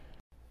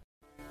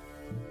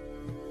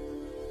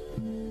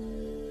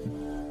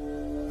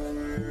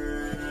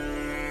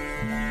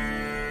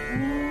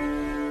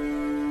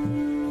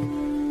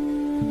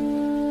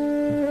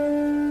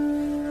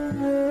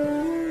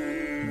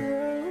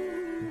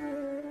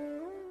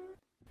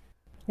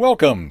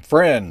Welcome,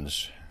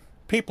 friends,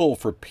 people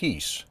for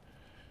peace,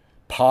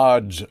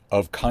 pods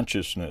of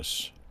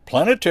consciousness,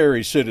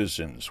 planetary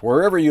citizens,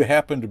 wherever you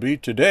happen to be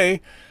today,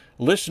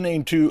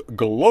 listening to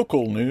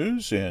glocal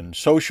news and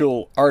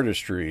social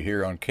artistry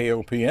here on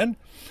KOPN.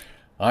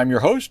 I'm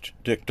your host,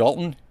 Dick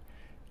Dalton,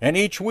 and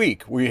each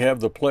week we have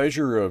the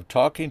pleasure of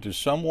talking to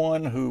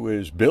someone who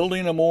is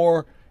building a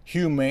more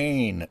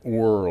humane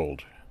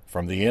world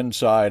from the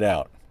inside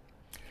out.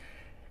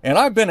 And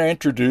I've been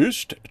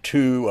introduced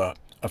to a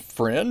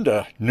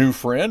new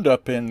friend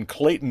up in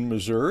Clayton,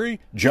 Missouri,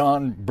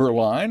 John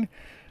Beuerlein.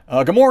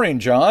 Good morning,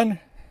 John.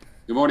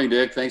 Good morning,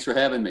 Dick. Thanks for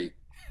having me.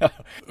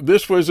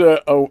 This was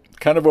a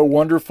kind of a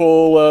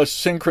wonderful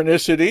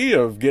synchronicity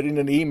of getting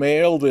an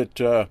email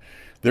that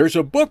there's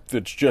a book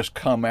that's just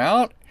come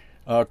out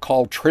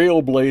called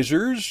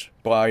Trailblazers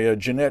by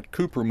Jeanette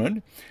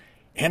Cooperman.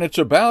 And it's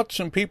about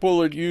some people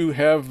that you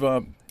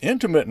have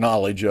intimate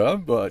knowledge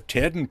of,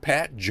 Ted and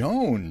Pat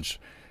Jones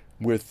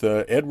with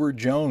Edward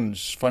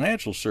Jones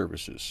Financial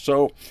Services.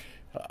 So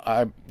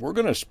we're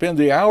going to spend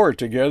the hour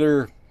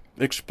together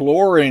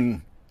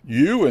exploring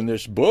you and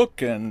this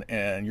book and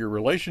your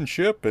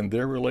relationship and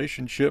their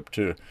relationship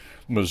to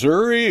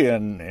Missouri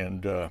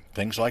and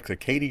things like the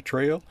Katy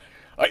Trail.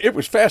 It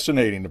was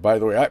fascinating, by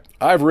the way.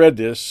 I've read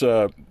this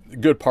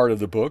good part of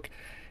the book,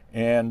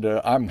 and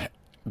I'm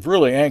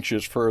really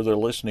anxious for the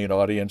listening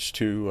audience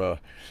to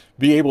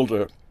be able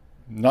to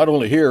not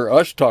only hear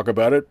us talk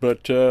about it,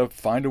 but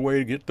find a way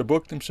to get the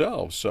book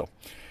themselves.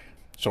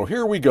 So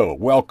here we go.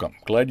 Welcome.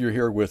 Glad you're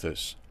here with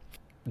us.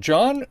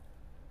 John,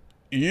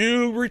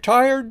 you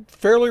retired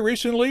fairly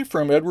recently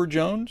from Edward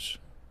Jones?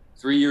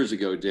 3 years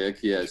ago, Dick,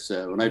 yes.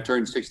 When I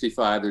turned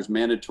 65, there's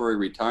mandatory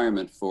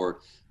retirement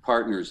for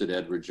partners at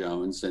Edward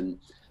Jones, and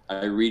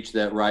I reached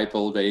that ripe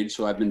old age,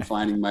 so I've been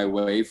finding my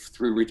way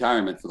through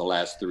retirement for the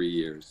last 3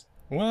 years.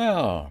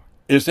 Wow.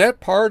 Is that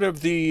part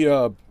of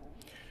the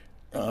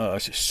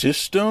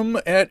system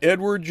at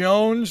Edward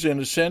Jones in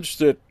a sense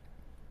that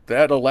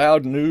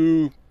allowed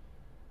new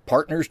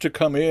partners to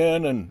come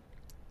in and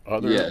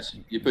other? Yes,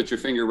 you put your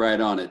finger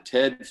right on it.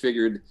 Ted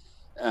figured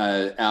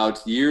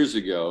out years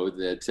ago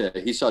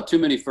that he saw too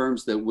many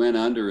firms that went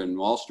under in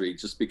Wall Street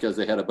just because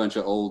they had a bunch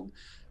of old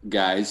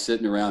guys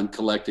sitting around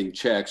collecting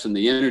checks and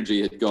the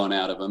energy had gone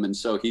out of them. And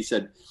so he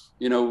said,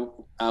 we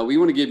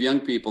want to give young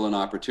people an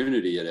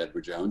opportunity at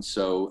Edward Jones.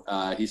 So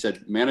he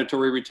said,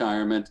 mandatory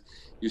retirement.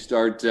 You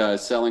start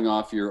selling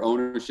off your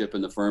ownership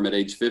in the firm at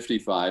age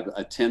 55,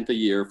 a tenth a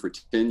year for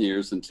 10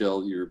 years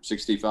until you're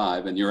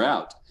 65 and you're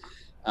out.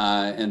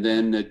 And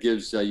then it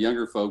gives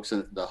younger folks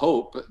the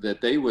hope that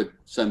they would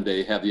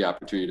someday have the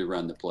opportunity to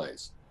run the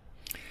place.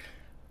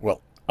 Well,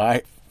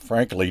 I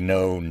frankly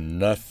know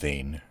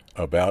nothing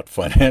about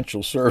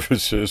financial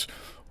services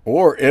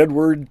or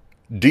Edward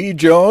D.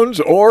 Jones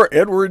or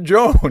Edward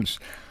Jones.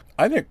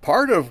 I think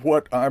part of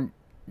what I'm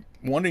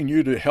wanting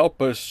you to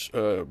help us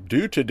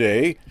do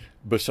today,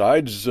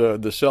 besides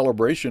the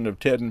celebration of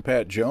Ted and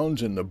Pat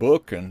Jones in the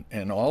book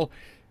and all,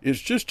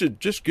 is just to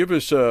give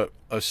us a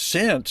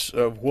sense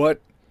of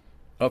what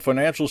a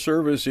financial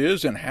service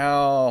is and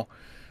how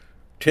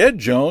Ted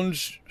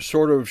Jones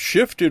sort of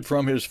shifted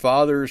from his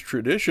father's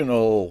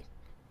traditional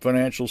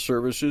financial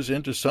services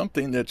into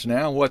something that's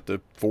now, what,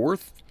 the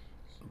fourth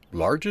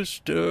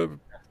largest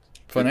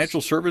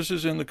financial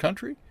services in the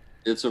country?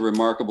 It's a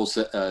remarkable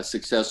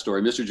success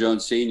story. Mr.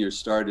 Jones Sr.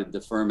 started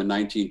the firm in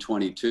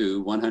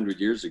 1922, 100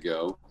 years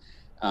ago,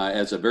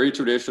 as a very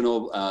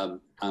traditional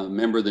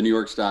member of the New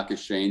York Stock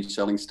Exchange,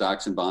 selling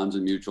stocks and bonds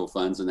and mutual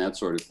funds and that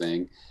sort of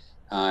thing.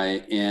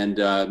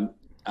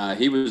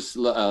 He was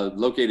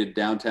located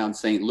downtown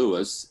St.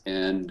 Louis,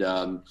 and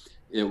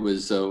it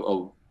was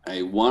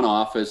a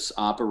one-office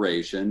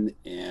operation.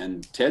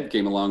 And Ted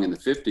came along in the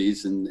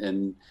 50s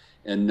and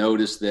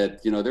noticed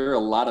that there are a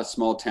lot of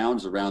small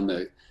towns around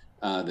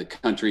the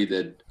country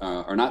that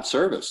are not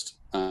serviced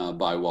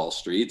by Wall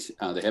Street.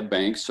 They have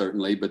banks,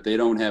 certainly, but they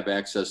don't have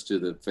access to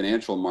the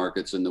financial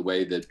markets in the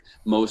way that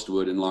most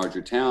would in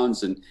larger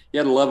towns. And he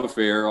had a love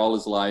affair all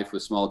his life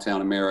with small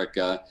town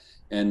America.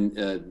 And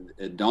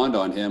it dawned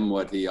on him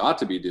what he ought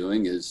to be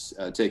doing is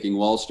taking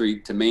Wall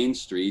Street to Main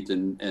Street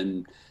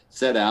and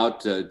set out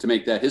to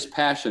make that his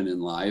passion in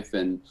life.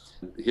 And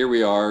here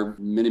we are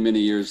many, many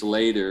years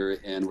later,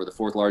 and we're the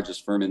fourth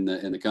largest firm in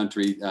the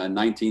country,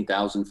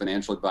 19,000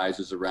 financial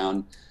advisors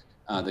around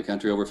the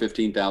country, over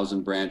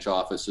 15,000 branch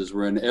offices.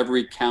 We're in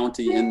every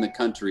county in the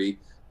country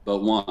but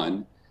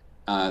one.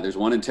 There's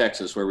one in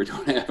Texas where we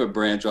don't have a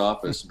branch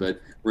office,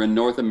 but we're in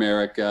North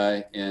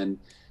America. And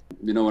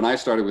when I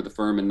started with the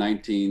firm in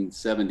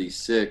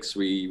 1976,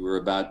 we were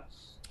about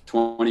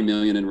 20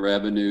 million in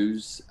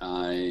revenues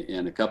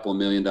and a couple of $1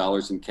 million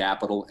in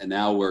capital. And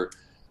now we're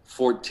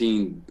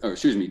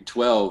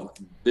 12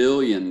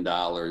 billion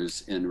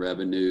dollars in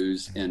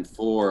revenues and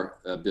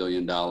 $4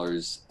 billion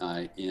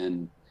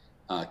in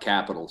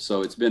capital.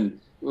 So it's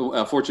been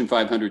a Fortune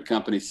 500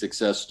 company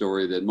success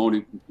story that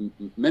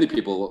many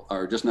people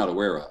are just not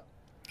aware of.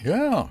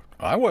 Yeah,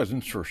 I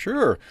wasn't for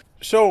sure.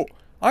 So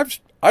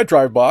I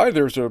drive by.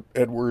 There's a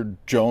Edward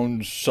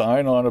Jones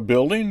sign on a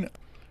building.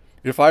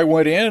 if I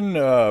went in,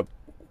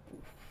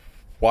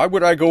 why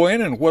would I go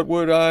in and what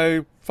would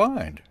I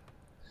find?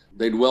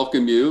 They'd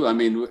welcome you. I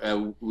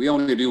mean, we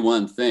only do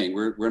one thing.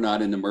 We're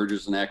not into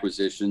mergers and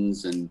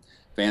acquisitions and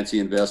fancy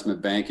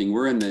investment banking.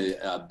 We're in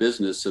the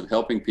business of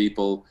helping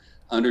people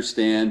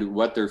understand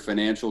what their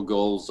financial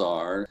goals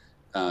are.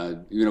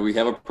 We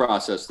have a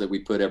process that we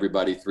put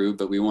everybody through,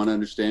 but we want to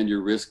understand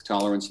your risk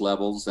tolerance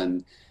levels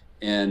and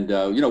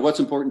what's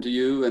important to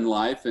you in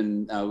life,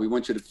 and we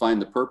want you to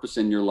find the purpose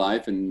in your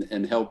life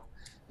and help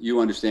you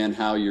understand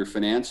how your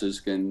finances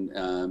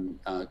can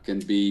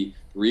be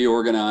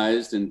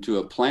reorganized into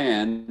a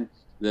plan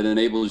that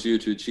enables you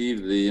to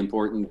achieve the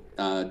important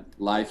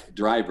life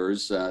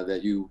drivers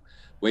that you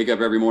wake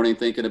up every morning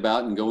thinking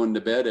about and go into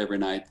bed every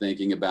night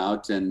thinking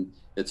about. And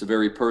it's a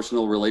very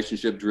personal,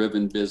 relationship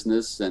driven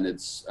business, and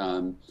it's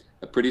a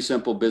pretty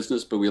simple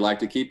business, but we like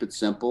to keep it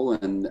simple,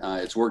 and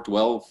it's worked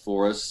well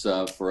for us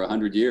for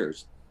 100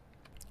 years.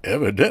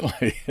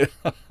 Evidently,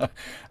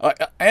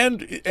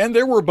 and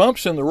there were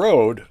bumps in the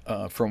road,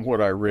 from what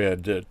I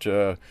read.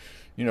 That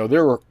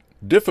there were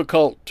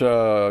difficult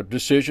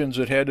decisions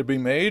that had to be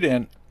made,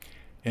 and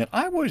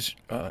I was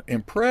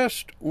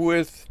impressed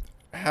with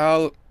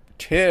how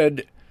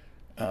Ted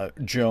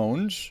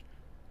Jones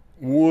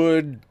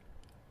would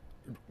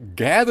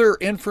gather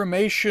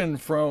information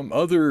from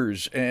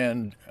others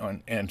and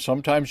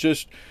sometimes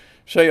just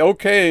say,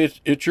 okay,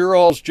 it's your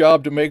all's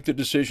job to make the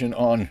decision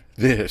on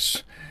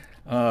this.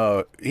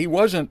 He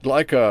wasn't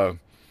like a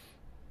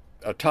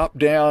top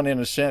down in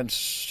a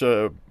sense.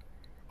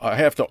 I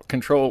have to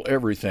control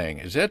everything.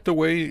 Is that the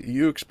way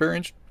you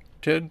experienced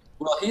Ted?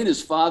 Well, he and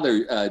his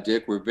father,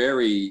 Dick, were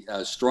very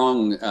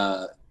strong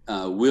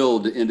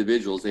willed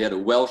individuals. They had a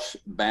Welsh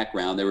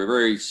background. They were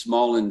very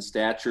small in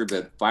stature,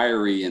 but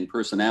fiery in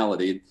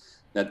personality.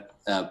 That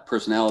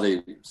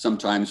personality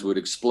sometimes would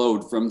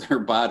explode from their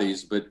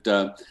bodies, but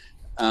they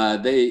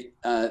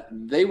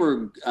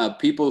were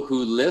people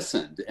who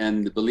listened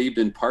and believed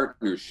in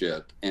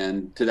partnership,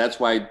 and that's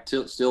why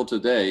still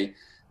today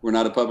we're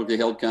not a publicly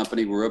held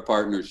company. We're a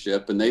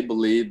partnership, and they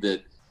believed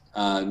that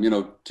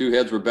two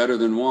heads were better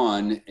than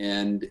one,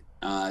 and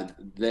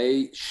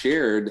they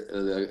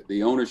shared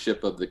the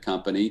ownership of the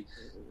company.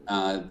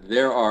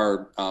 There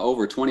are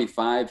over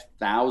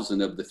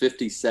 25,000 of the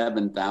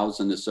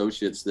 57,000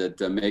 associates that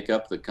make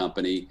up the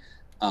company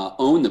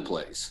own the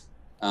place.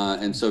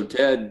 And so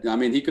Ted, I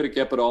mean, he could have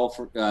kept it all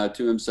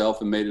to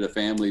himself and made it a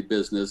family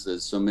business,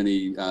 as so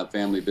many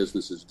family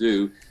businesses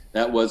do.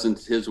 That wasn't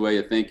his way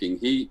of thinking.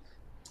 He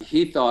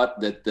thought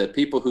that the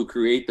people who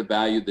create the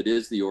value that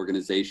is the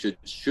organization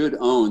should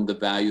own the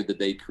value that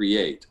they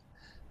create.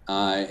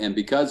 And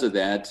because of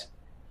that,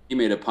 he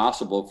made it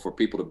possible for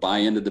people to buy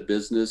into the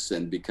business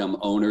and become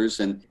owners.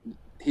 And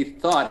he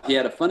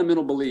had a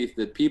fundamental belief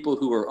that people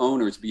who are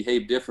owners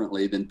behave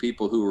differently than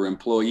people who are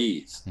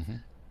employees. Mm-hmm.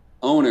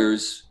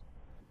 Owners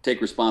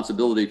take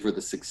responsibility for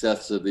the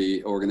success of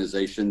the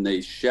organization. They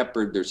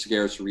shepherd their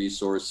scarce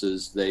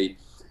resources. They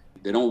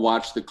don't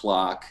watch the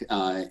clock,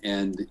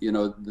 and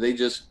they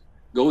just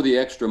go the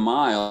extra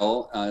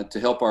mile to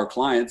help our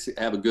clients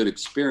have a good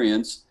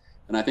experience.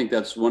 And I think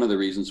that's one of the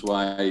reasons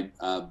why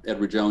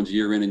Edward Jones,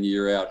 year in and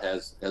year out,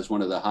 has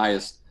one of the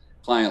highest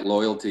client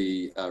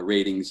loyalty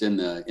ratings in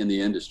the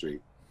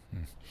industry.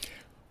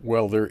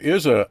 Well, there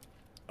is a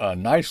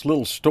nice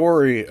little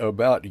story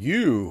about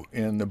you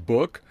in the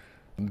book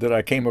that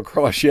I came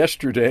across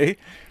yesterday.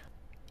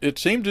 It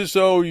seemed as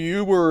though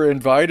you were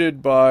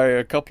invited by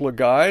a couple of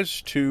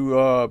guys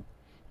to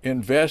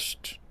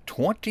invest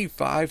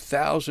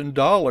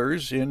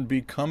 $25,000 in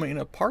becoming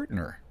a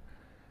partner,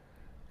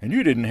 and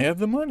you didn't have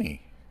the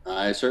money.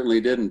 I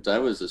certainly didn't.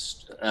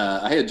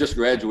 I had just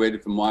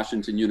graduated from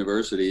Washington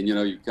University, and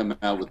you come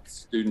out with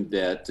student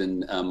debt,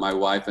 and my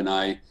wife and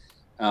I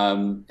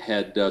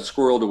had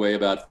squirreled away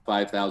about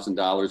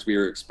 $5,000. We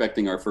were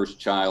expecting our first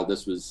child.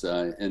 This was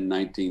in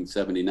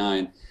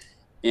 1979,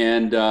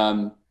 and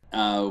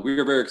we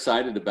were very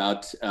excited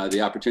about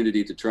the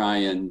opportunity to try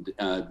and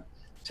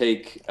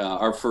take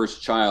our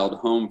first child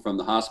home from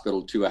the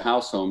hospital to a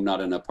house home,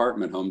 not an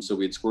apartment home. So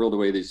we'd squirreled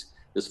away this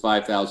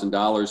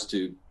 $5,000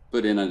 to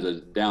put in as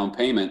a down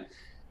payment.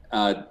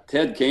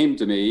 Ted came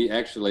to me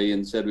actually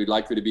and said, "We'd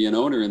like you to be an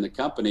owner in the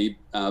company,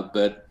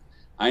 but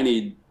I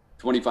need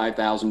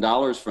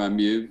 $25,000 from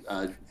you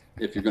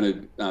if you're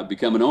going to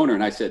become an owner."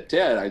 And I said,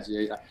 "Ted,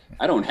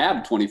 I don't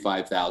have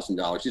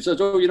 $25,000. He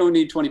says, "Oh, you don't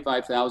need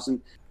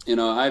 $25,000.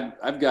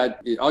 I've got,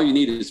 all you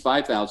need is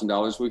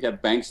 $5,000. We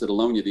have banks that'll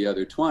loan you the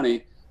other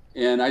 20."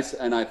 And I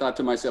thought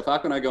to myself, how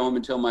can I go home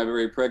and tell my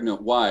very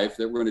pregnant wife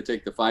that we're going to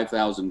take the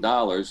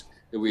 $5,000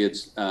 that we had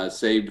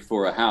saved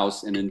for a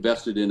house and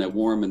invested in a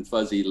warm and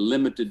fuzzy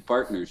limited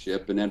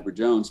partnership in Edward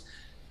Jones?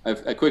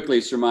 I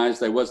quickly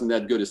surmised I wasn't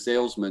that good a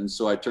salesman,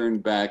 so I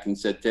turned back and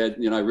said, "Ted,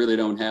 I really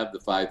don't have the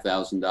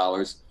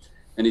 $5,000.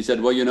 And he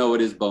said, "Well,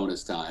 it is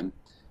bonus time."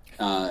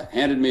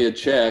 Handed me a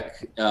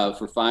check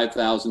for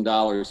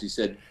 $5,000. He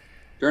said,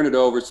 "Turn it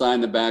over,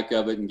 sign the back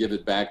of it, and give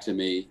it back to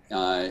me.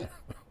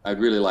 I'd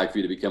really like for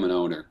you to become an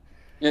owner."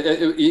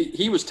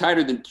 He was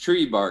tighter than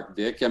tree bark,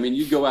 Dick. I mean,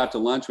 you'd go out to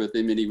lunch with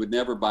him, and he would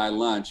never buy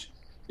lunch.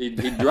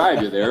 He'd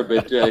drive you there,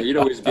 but he'd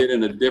always get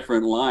in a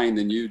different line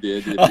than you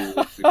did if you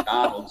were at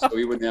McDonald's, so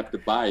he wouldn't have to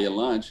buy you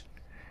lunch.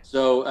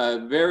 So,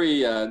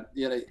 very a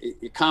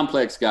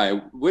complex guy.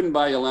 Wouldn't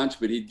buy you lunch,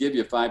 but he'd give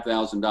you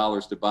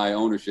 $5,000 to buy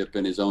ownership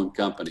in his own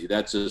company.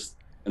 That's just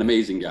an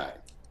amazing guy.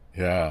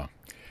 Yeah.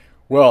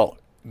 Well,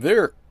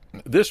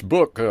 this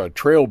book,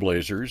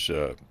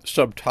 Trailblazers,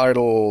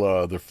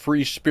 subtitle The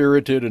Free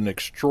Spirited and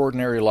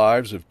Extraordinary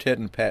Lives of Ted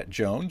and Pat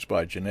Jones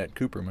by Jeanette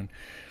Cooperman,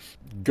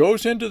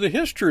 goes into the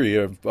history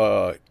of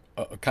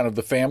kind of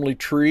the family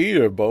tree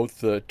of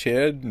both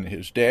Ted and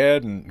his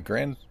dad and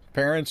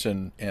grandparents,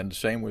 and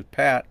same with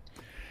Pat.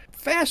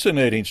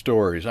 Fascinating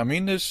stories. I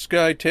mean, this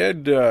guy,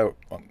 Ted,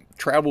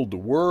 traveled the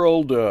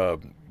world,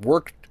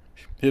 worked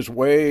his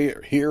way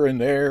here and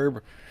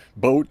there,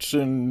 boats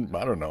and,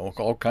 I don't know,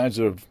 all kinds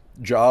of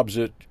jobs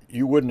that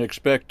you wouldn't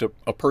expect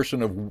a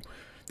person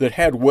that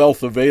had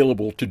wealth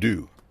available to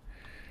do.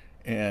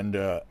 And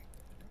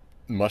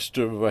must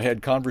have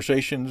had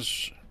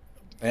conversations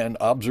and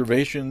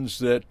observations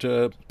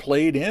that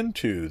played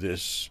into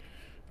this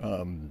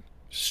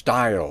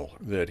style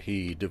that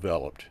he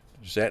developed.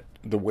 Is that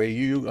the way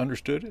you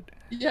understood it?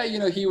 Yeah,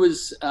 he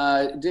was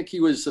Dick. He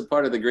was a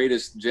part of the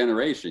greatest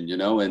generation,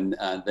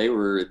 and they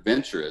were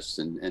adventurous.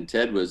 And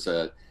Ted was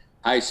a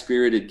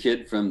high-spirited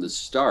kid from the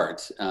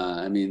start.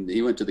 I mean,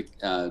 he went to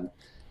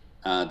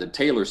the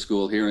Taylor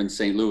School here in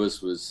St.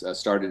 Louis. Was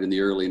started in the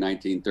early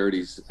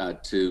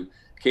 1930s to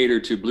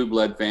cater to blue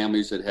blood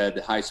families that had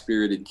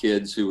high-spirited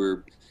kids who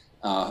were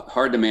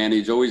hard to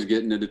manage, always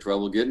getting into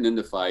trouble, getting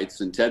into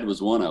fights, and Ted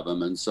was one of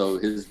them. And so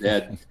his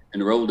dad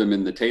enrolled him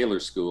in the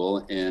Taylor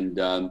School, and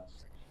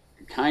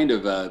kind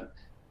of a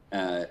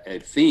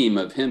theme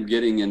of him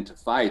getting into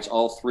fights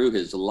all through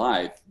his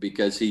life,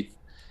 because he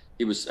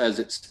was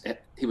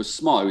he was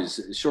small. He was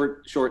a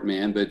short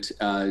man, but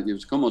it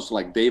was almost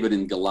like David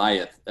and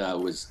Goliath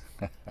was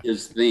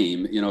his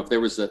theme. If there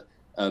was a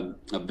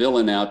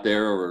villain out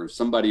there or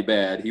somebody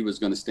bad, he was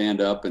going to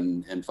stand up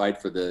and fight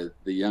for the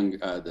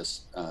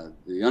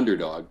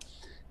underdog.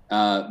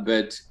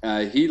 But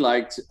he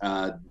liked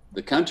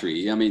the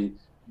country. I mean,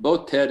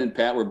 both Ted and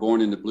Pat were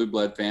born into blue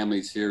blood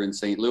families here in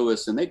St.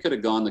 Louis, and they could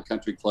have gone the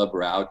country club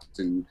route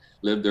and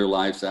lived their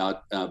lives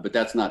out, but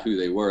that's not who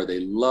they were. They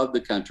loved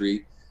the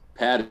country.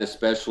 Pat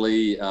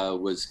especially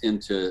was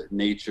into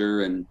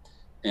nature,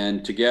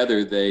 and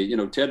together they,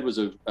 Ted was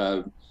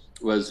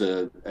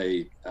a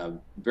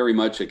very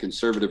much a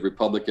conservative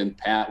Republican.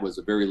 Pat was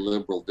a very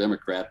liberal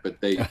Democrat, but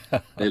they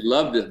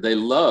loved it. They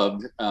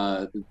loved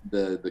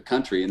the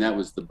country, and that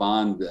was the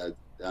bond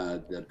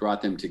that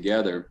brought them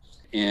together.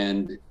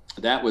 And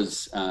that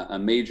was a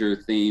major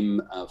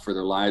theme for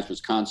their lives,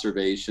 was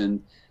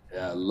conservation,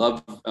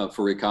 love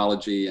for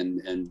ecology,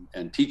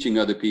 and teaching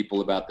other people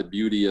about the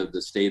beauty of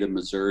the state of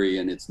Missouri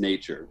and its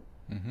nature.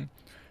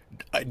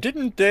 Mm-hmm.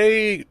 Didn't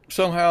they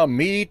somehow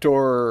meet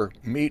more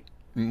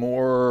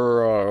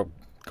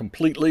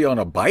completely on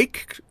a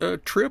bike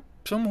trip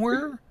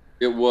somewhere?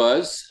 It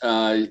was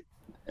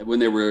when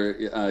they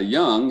were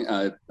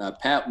young.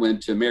 Pat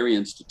went to Mary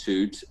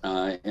Institute,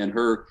 and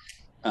her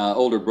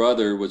older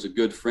brother was a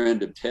good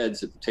friend of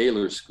Ted's at the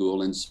Taylor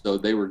School, and so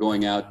they were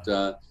going out.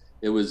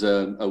 It was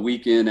a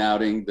weekend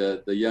outing.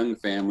 The young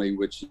family,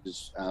 which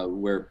is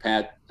where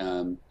Pat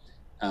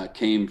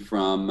came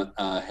from,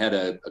 had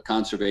a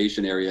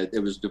conservation area. It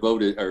was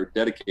devoted or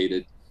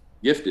dedicated,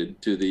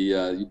 gifted to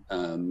the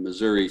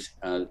Missouri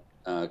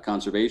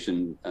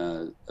Conservation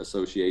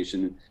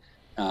Association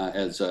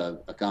as a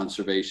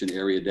conservation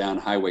area down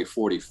Highway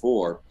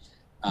 44.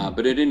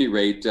 But at any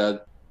rate,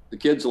 the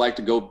kids like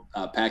to go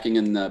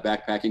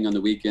backpacking on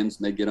the weekends,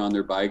 and they get on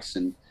their bikes.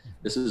 And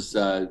this is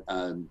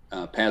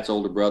Pat's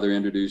older brother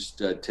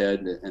introduced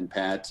Ted and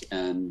Pat,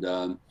 and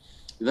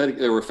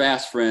they were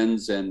fast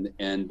friends. And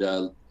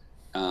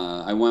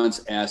I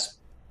once asked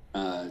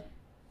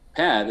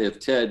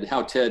Pat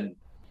how Ted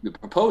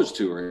proposed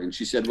to her, and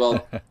she said,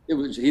 "Well,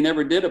 he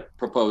never did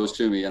propose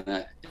to me,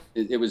 and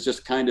it was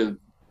just kind of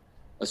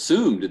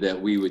assumed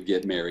that we would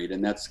get married,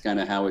 and that's kind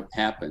of how it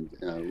happened,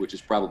 which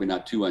is probably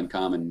not too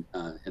uncommon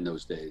in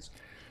those days."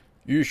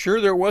 You sure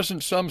there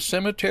wasn't some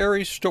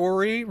cemetery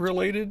story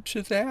related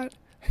to that?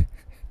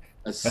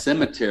 A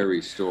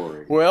cemetery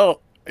story?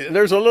 Well,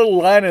 there's a little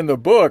line in the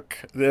book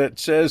that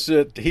says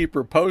that he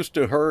proposed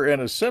to her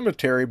in a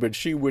cemetery, but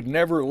she would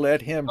never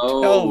let him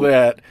tell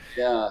that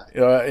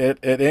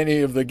at any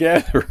of the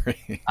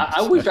gatherings.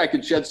 I wish I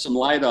could shed some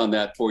light on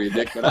that for you,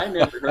 Dick, but I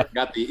never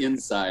got the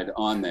inside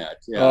on that.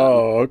 Yeah.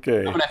 Oh, okay.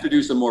 I'm going to have to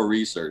do some more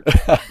research.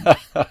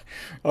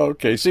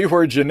 Okay, see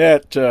where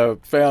Jeanette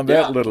found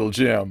that little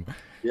gem.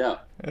 Yeah.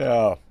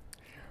 Yeah.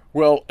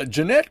 Well,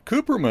 Jeanette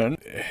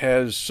Cooperman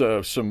has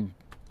some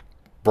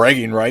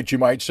bragging rights, you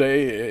might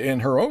say, in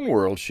her own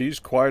world. She's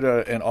quite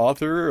an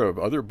author of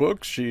other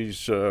books.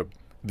 She's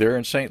there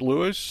in St.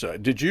 Louis.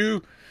 Did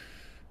you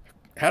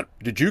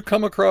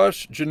come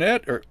across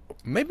Jeanette, or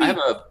maybe? I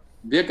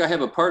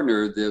have a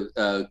partner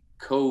that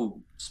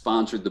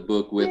sponsored the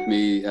book with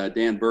me.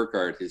 Dan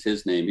Burkhardt is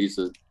his name. He's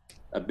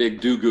a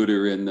big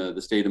do-gooder in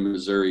the state of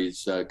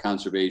Missouri's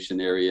conservation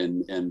area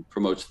and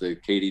promotes the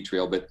Katy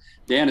Trail. But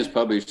Dan has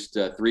published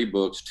 3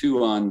 books,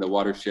 2 on the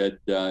watershed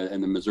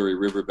and the Missouri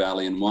River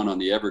Valley and 1 on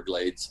the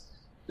Everglades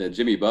that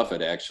Jimmy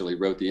Buffett actually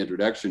wrote the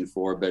introduction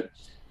for. But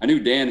I knew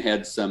Dan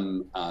had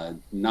some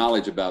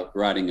knowledge about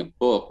writing a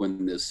book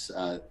when this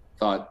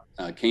thought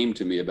came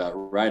to me about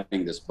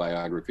writing this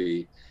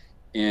biography.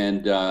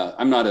 And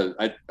I've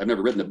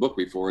never written a book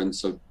before. And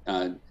so,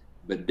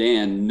 but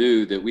Dan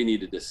knew that we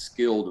needed a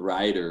skilled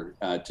writer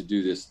to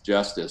do this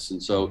justice.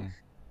 And so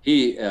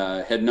he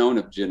had known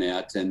of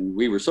Jeanette, and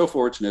we were so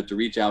fortunate to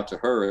reach out to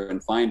her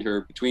and find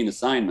her between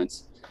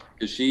assignments,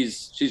 because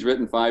she's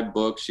written 5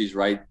 books. She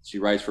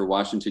writes for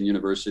Washington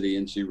University,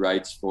 and she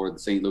writes for the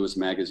St. Louis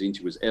Magazine.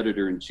 She was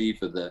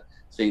editor-in-chief of the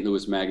St.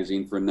 Louis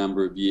Magazine for a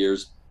number of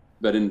years.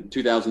 But in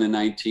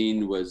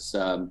 2019 was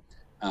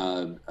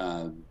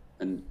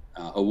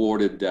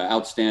awarded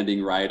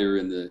outstanding writer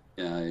in the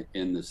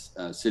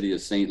city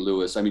of St.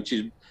 Louis. I mean,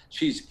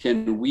 she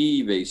can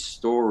weave a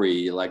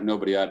story like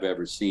nobody I've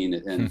ever seen.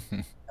 And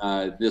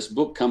this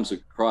book comes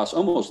across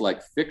almost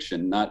like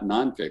fiction, not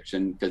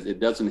nonfiction, because it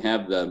doesn't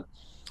have the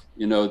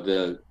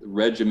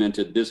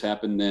regimented this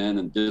happened then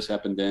and this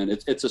happened then.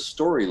 It's a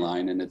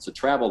storyline, and it's a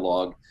travel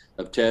log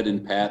of Ted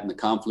and Pat and the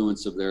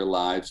confluence of their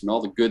lives and all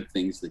the good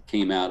things that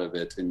came out of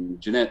it. And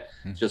Jeanette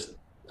just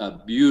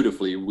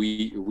beautifully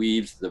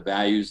weaves the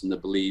values and the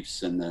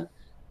beliefs and the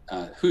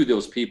who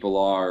those people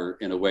are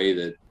in a way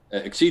that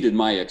exceeded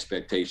my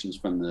expectations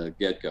from the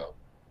get-go.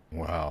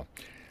 Wow.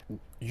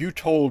 You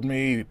told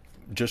me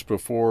just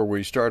before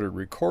we started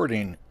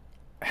recording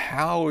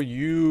how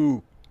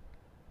you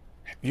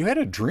had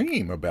a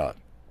dream about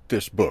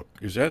this book.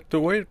 Is that the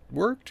way it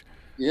worked?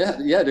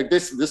 Yeah.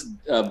 This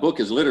book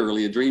is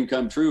literally a dream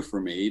come true for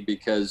me,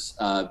 because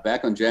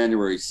back on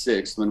January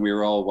 6th, when we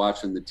were all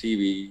watching the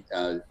TV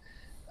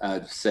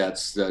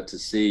sets to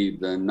see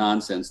the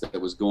nonsense that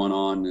was going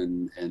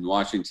on in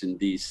Washington,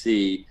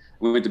 D.C.,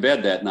 we went to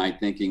bed that night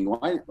thinking,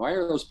 why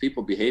are those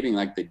people behaving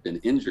like they've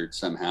been injured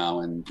somehow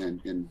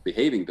and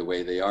behaving the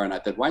way they are? And I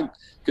thought, why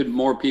could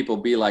more people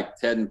be like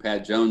Ted and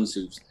Pat Jones,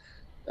 who's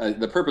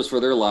the purpose for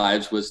their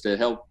lives was to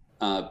help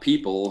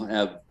people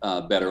have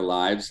better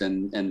lives,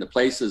 and the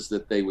places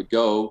that they would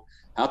go,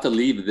 how to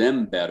leave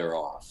them better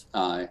off.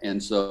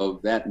 And so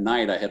that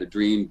night I had a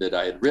dream that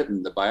I had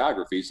written the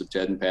biographies of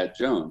Ted and Pat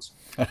Jones.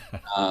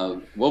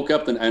 Woke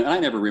up, and I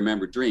never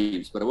remember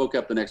dreams, but I woke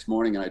up the next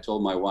morning and I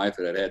told my wife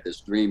that I'd had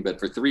this dream. But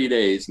for 3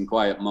 days in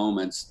quiet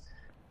moments,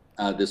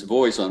 this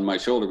voice on my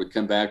shoulder would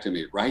come back to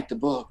me, write the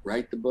book,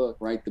 write the book,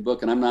 write the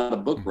book. And I'm not a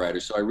book writer.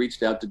 So I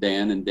reached out to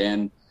Dan, and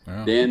Dan,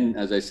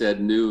 as I said,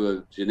 knew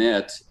of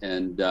Jeanette,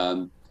 and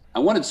I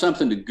wanted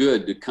something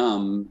good to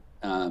come.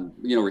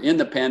 We're in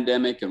the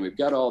pandemic, and we've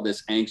got all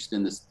this angst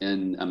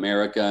in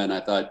America, and I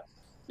thought,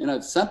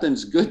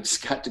 something's good's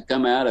got to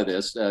come out of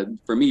this.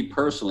 For me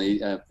personally,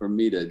 for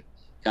me to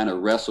kind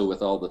of wrestle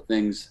with all the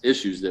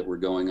issues that were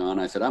going on,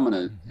 I said, I'm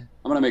gonna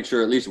make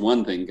sure at least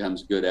one thing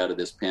comes good out of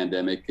this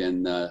pandemic.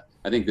 And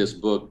I think this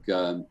book,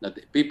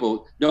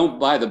 people don't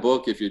buy the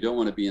book if you don't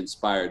want to be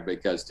inspired,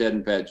 because Ted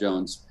and Pat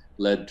Jones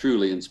led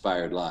truly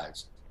inspired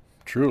lives.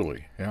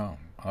 Truly, yeah.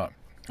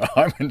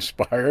 I'm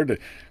inspired. Of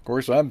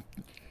course, I'm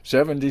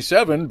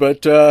 77,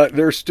 but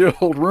there's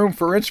still room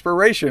for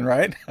inspiration,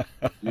 right?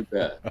 You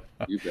bet.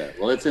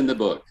 Well, it's in the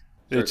book.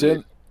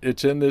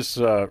 It's in this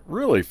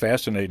really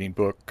fascinating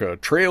book,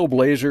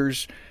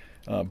 Trailblazers,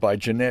 by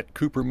Jeanette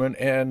Cooperman.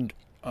 And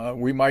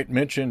we might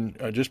mention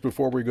just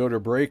before we go to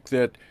break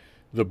that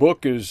the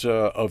book is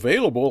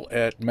available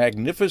at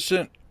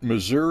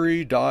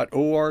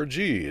magnificentmissouri.org.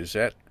 Is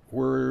that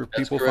where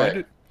people find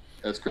it?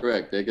 That's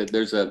correct.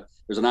 There's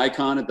an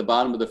icon at the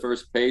bottom of the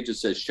first page that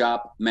says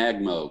Shop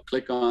Magmo.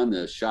 Click on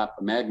the Shop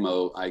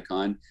Magmo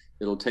icon.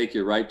 It'll take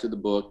you right to the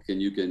book, and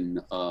you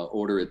can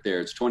order it there.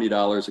 It's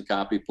 $20 a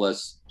copy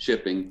plus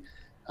shipping,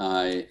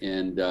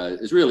 and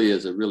it really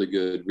is a really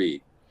good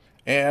read.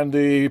 And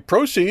the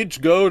proceeds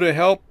go to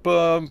help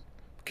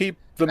keep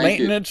the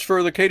maintenance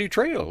for the Katy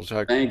Trails.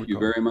 Thank you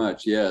very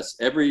much. Yes,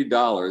 every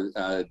dollar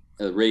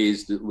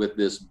raised with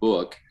this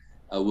book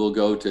will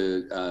go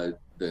to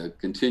the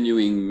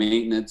continuing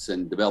maintenance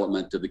and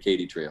development of the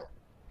Katy Trail.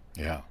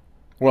 Yeah.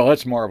 Well,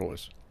 that's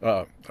marvelous.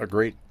 A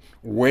great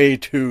way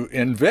to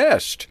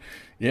invest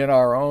in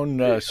our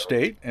own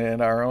state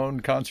and our own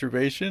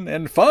conservation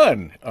and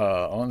fun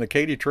on the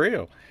Katy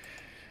Trail.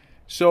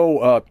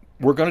 So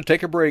we're going to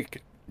take a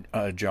break,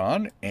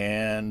 John,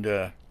 and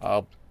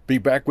I'll be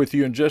back with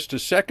you in just a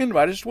second.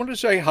 I just want to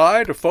say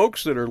hi to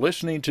folks that are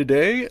listening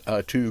today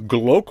to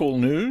Glocal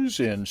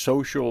News in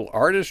Social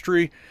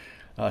Artistry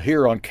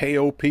here on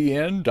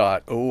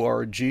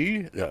KOPN.org,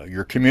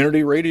 your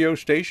community radio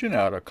station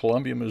out of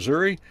Columbia,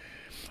 Missouri.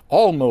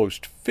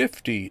 Almost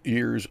 50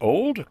 years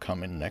old,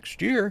 coming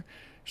next year.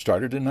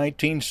 Started in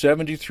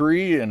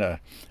 1973 in a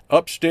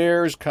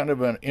upstairs, kind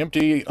of an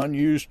empty,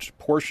 unused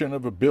portion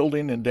of a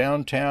building in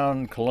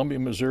downtown Columbia,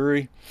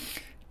 Missouri.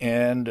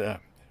 And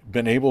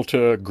been able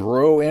to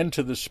grow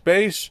into the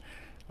space,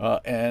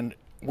 and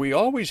we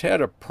always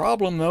had a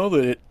problem though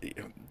that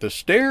the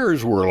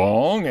stairs were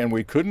long and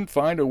we couldn't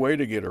find a way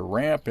to get a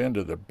ramp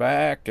into the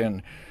back,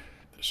 and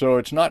so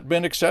it's not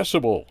been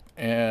accessible,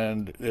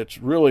 and it's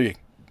really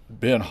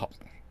been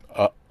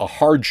a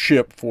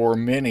hardship for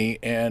many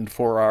and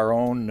for our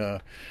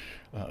own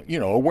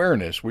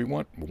awareness. We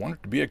want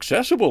it to be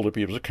accessible to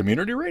people. It's a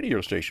community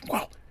radio station.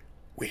 Well,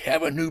 we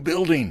have a new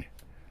building.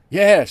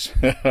 Yes.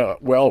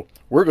 Well,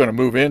 we're going to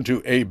move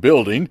into a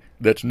building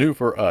that's new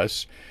for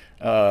us.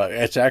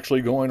 It's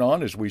actually going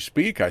on as we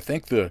speak. I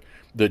think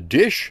the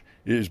dish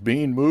is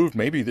being moved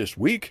maybe this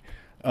week.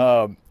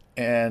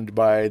 And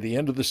by the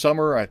end of the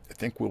summer, I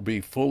think we'll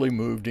be fully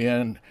moved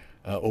in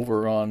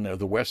over on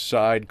the west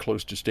side,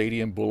 close to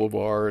Stadium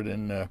Boulevard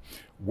and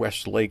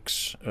West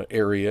Lakes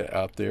area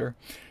out there.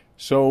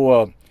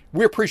 So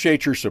we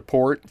appreciate your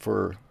support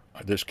for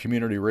this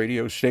community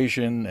radio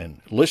station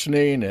and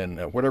listening,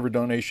 and whatever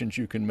donations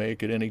you can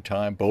make at any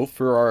time, both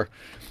for our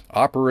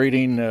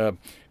operating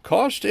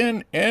cost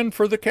and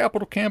for the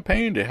capital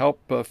campaign to help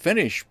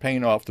finish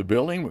paying off the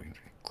building.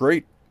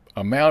 Great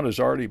amount has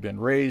already been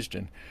raised,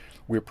 and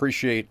we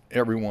appreciate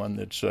everyone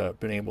that's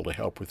been able to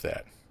help with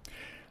that.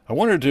 I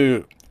wanted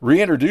to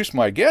reintroduce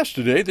my guest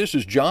today. This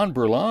is John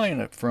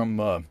Beuerlein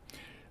from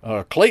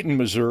Clayton,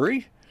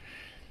 Missouri.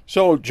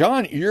 So,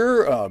 John,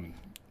 you're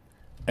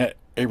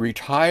a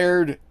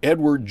retired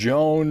Edward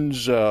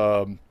Jones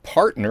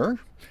partner.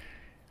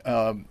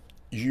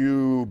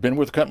 You've been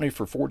with the company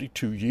for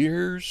 42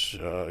 years.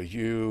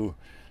 You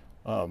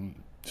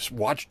just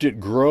watched it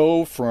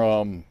grow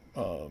from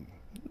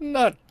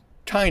not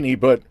tiny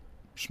but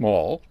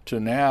small to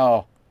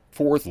now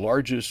fourth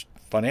largest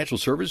financial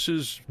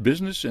services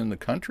business in the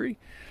country.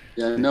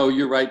 Yeah, no,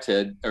 you're right,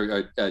 Ted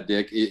or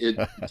Dick.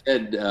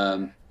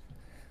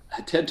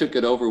 Ted took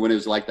it over when it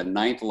was like the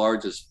ninth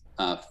largest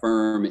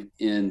firm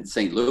in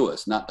St.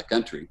 Louis, not the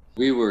country.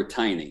 We were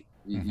tiny.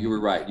 Mm-hmm. You were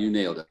right. You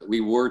nailed it.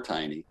 We were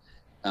tiny.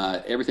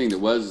 Everything that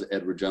was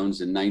Edward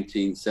Jones in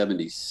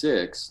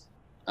 1976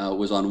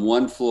 was on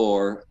one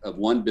floor of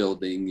one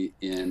building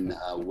in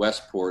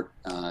Westport,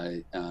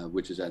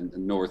 which is on the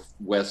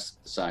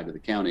northwest side of the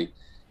county.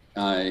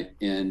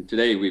 And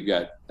today we've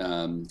got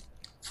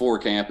 4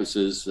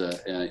 campuses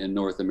in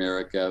North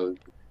America,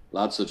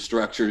 lots of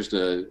structures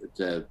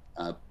to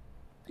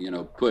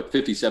put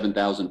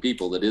 57,000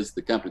 people. That is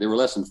the company. There were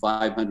less than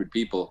 500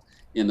 people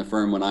in the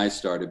firm when I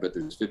started, but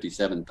there's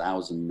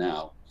 57,000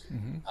 now.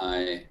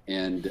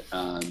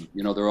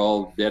 Mm-hmm. They're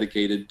all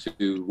dedicated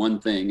to one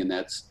thing, and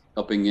that's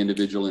helping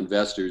individual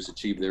investors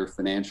achieve their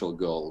financial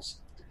goals.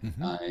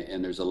 Mm-hmm.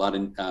 And there's a lot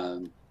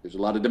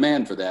of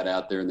demand for that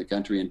out there in the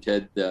country, and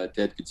Ted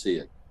could see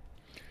it.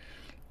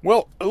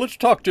 Well, let's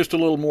talk just a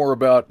little more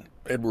about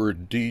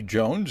Edward D.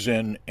 Jones,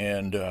 and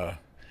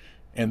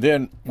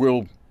then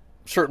we'll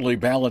certainly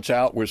balance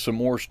out with some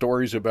more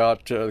stories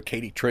about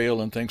Katy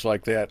Trail and things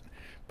like that.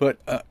 But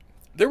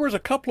there was a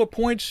couple of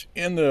points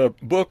in the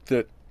book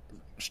that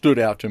stood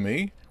out to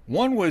me.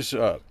 One was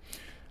a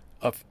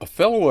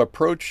fellow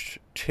approached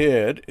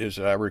Ted, as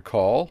I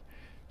recall,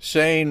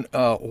 saying,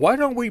 why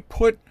don't we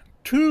put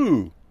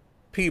 2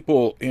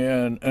 people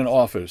in an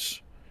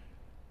office?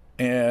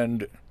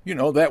 And,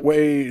 that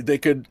way they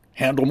could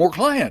handle more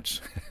clients.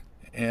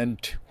 And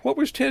what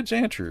was Ted's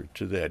answer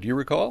to that? Do you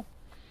recall?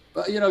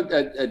 Well,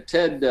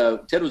 Ted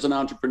was an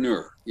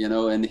entrepreneur,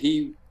 and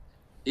he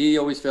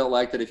always felt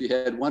like that if you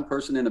had one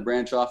person in the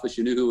branch office,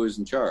 you knew who was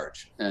in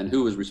charge and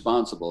who was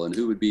responsible and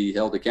who would be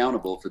held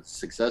accountable for the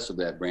success of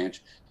that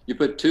branch. You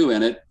put 2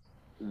 in it,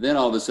 then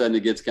all of a sudden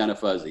it gets kind of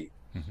fuzzy.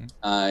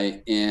 Mm-hmm.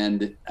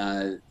 And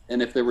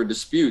if there were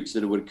disputes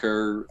that would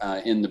occur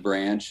in the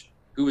branch,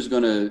 who was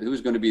going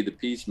to be the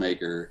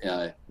peacemaker?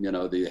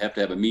 They have to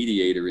have a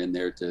mediator in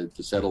there to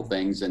settle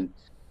things. And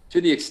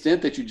to the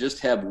extent that you just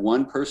have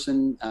one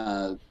person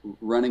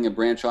running a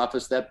branch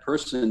office, that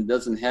person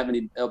doesn't have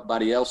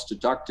anybody else to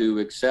talk to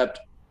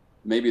except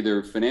maybe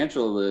their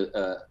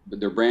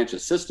their branch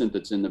assistant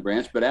that's in the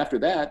branch. But after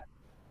that,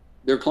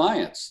 their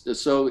clients.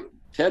 So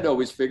Ted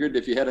always figured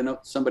if you had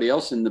somebody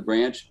else in the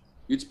branch,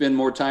 you'd spend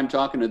more time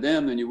talking to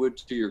them than you would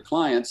to your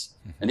clients.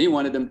 Mm-hmm. And he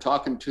wanted them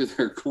talking to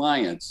their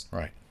clients.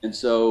 Right. And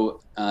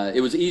so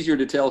it was easier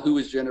to tell who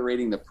was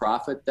generating the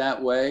profit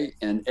that way.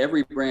 And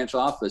every branch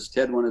office,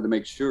 Ted wanted to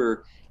make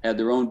sure had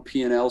their own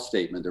P&L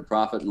statement, their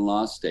profit and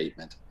loss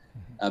statement.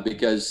 Mm-hmm.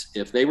 Because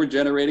if they were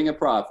generating a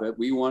profit,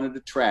 we wanted to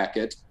track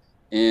it.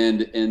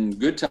 And in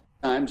good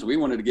times, we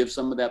wanted to give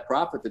some of that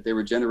profit that they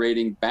were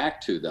generating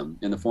back to them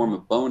in the form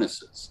of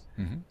bonuses.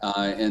 Mm-hmm.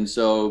 And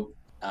so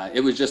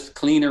it was just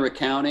cleaner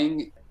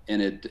accounting,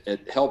 and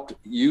it helped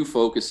you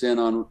focus in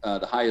on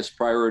the highest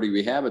priority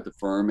we have at the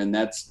firm, and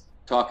that's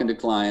talking to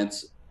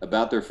clients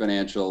about their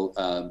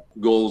financial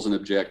goals and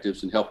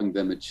objectives and helping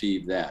them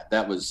achieve that.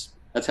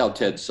 That's how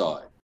Ted saw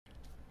it.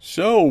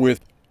 So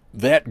with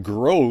that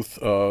growth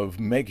of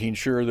making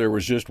sure there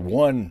was just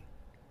one,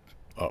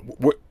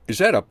 is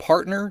that a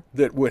partner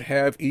that would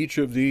have each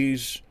of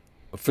these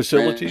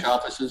facilities?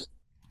 Branch offices?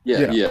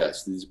 Yeah.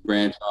 Yes, these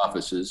branch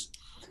offices.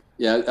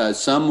 Yeah,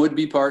 some would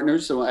be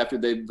partners. So after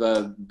they've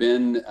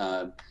been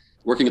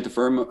working at the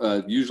firm,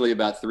 usually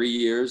about 3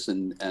 years,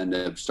 and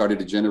have started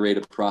to generate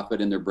a profit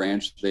in their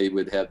branch, they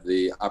would have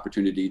the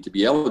opportunity to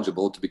be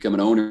eligible to become an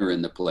owner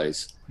in the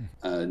place.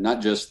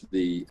 Not just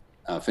the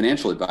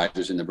financial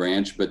advisors in the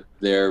branch, but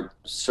their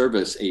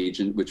service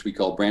agent, which we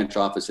call branch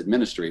office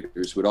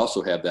administrators, would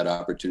also have that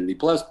opportunity.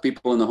 Plus,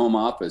 people in the home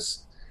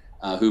office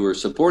who are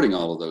supporting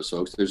all of those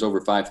folks. There's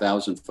over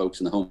 5,000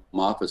 folks in the home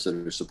office that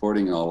are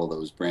supporting all of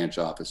those branch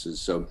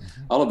offices. So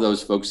all of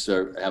those folks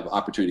have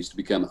opportunities to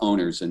become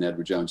owners in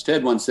Edward Jones.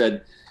 Ted once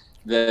said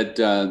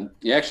that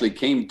he actually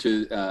came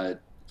to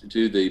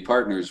the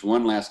partners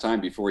one last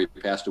time before he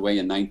passed away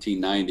in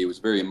 1990. It was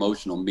a very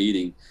emotional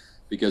meeting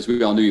because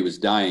we all knew he was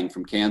dying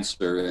from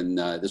cancer, and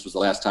this was the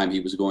last time he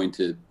was going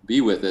to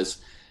be with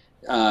us.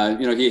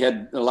 He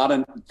had a lot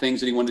of things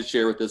that he wanted to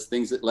share with us,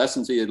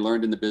 lessons he had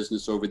learned in the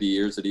business over the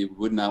years that he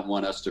would not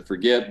want us to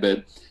forget.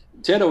 But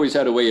Ted always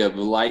had a way of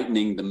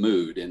lightening the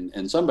mood.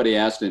 And somebody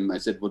asked him, I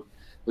said, well,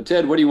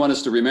 Ted, what do you want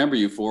us to remember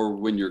you for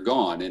when you're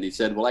gone? And he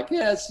said, well, I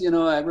guess,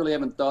 I really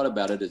haven't thought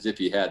about it. As if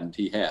he hadn't.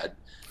 He had.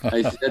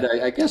 I said,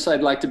 I guess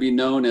I'd like to be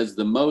known as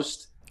the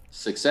most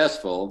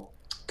successful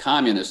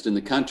communist in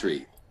the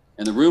country.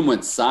 And the room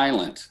went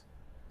silent.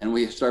 And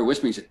we started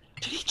whispering. He said,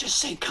 did he just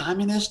say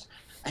communist?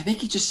 I think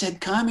he just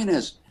said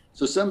communist.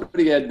 So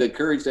somebody had the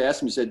courage to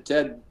ask him, said,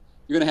 Ted,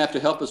 you're going to have to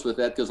help us with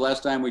that, because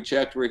last time we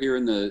checked, we're here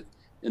in the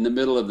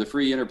middle of the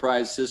free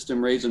enterprise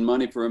system, raising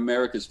money for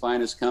America's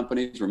finest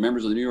companies. We're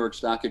members of the New York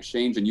Stock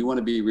Exchange, and you want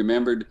to be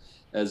remembered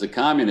as a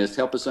communist.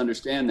 Help us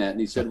understand that.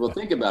 And he said, well,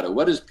 think about it.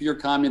 What does pure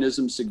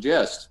communism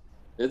suggest?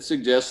 It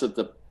suggests that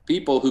the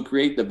people who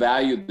create the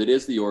value that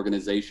is the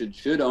organization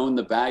should own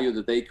the value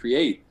that they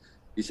create.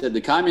 He said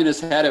the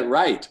communists had it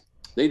right.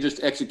 They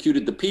just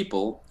executed the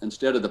people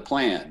instead of the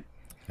plan.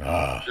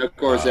 Of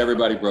course,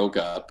 everybody broke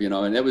up,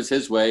 and it was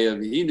his way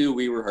of, he knew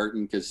we were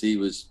hurting because he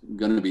was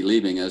going to be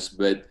leaving us,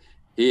 but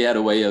he had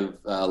a way of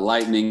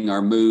lightening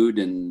our mood,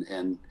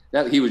 and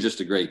that he was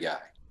just a great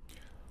guy.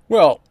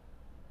 Well,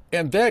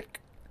 and that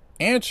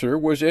answer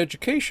was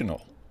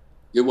educational.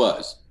 It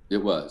was.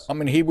 I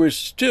mean, he was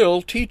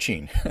still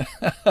teaching.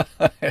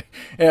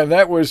 And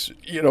that was,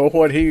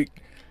 what he...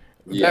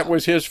 Yeah. That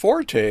was his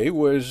forte,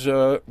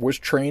 was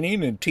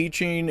training and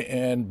teaching,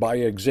 and by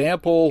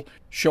example,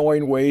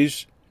 showing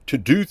ways to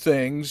do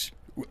things,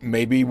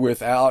 maybe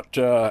without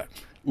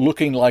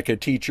looking like a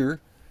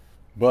teacher.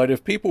 But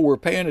if people were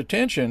paying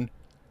attention,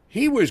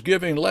 he was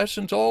giving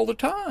lessons all the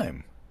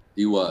time.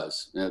 He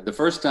was. The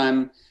first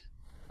time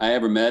I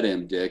ever met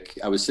him, Dick,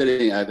 I'm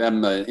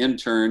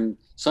an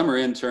summer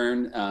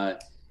intern,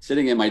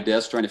 sitting at my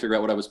desk trying to figure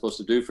out what I was supposed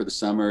to do for the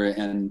summer,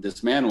 and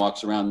this man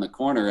walks around the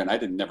corner, and I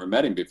never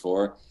met him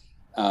before,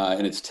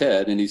 and it's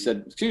Ted, and he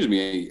said, excuse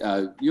me,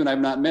 you and I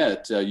have not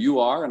met. You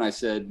are? And I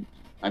said,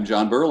 I'm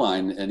John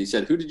Beuerlein. And he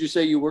said, who did you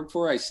say you worked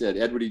for? I said,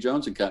 Edward E.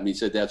 Jones and Company. He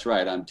said, that's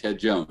right, I'm Ted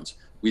Jones.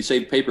 We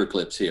save paper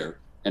clips here.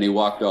 And he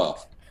walked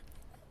off.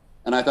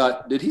 And I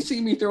thought, did he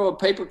see me throw a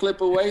paper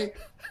clip away?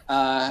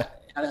 But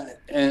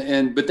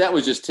that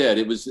was just Ted.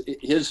 It was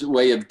his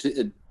way of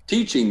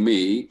teaching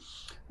me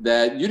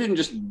that you didn't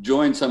just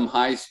join some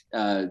high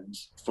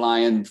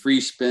flying, free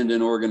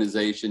spending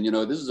organization.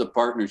 This is a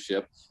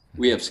partnership.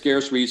 We have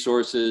scarce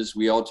resources.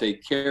 We all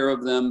take care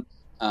of them.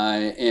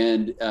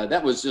 And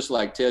that was just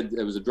like Ted.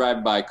 It was a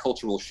drive-by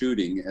cultural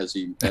shooting, as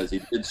he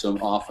did so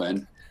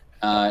often.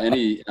 And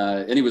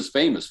he was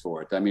famous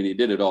for it. I mean, he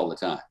did it all the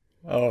time.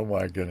 Oh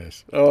my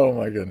goodness.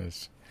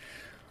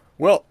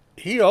 Well,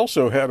 he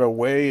also had a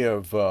way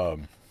of,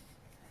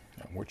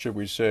 what should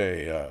we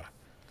say?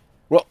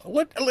 Well,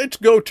 let's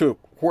go to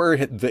where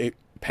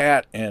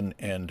Pat and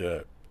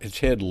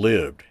Ted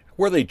lived,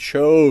 where they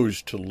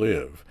chose to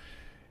live,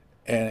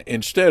 and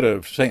instead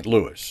of St.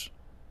 Louis.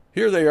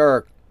 Here they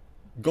are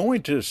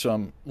going to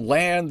some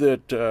land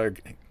that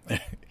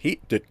he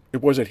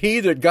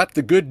that got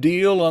the good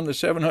deal on the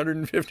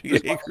 750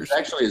 acres. It was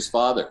actually his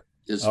father.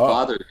 His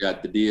father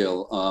got the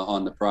deal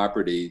on the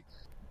property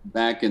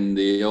back in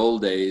the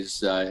old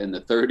days, in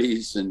the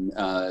 30s, and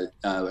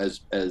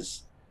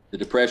as the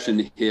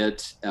Depression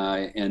hit,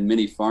 and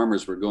many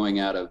farmers were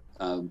going out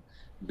of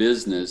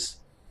business,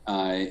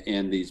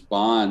 and these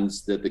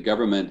bonds that the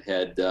government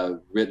had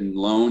written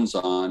loans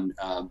on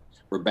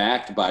were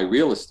backed by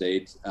real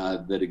estate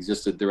that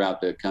existed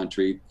throughout the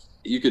country.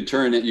 You could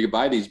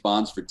buy these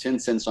bonds for 10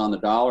 cents on the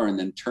dollar and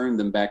then turn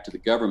them back to the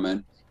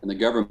government, and the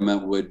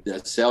government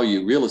would sell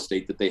you real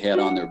estate that they had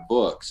on their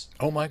books.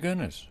 Oh my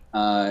goodness.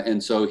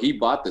 And so he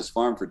bought this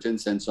farm for 10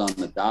 cents on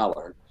the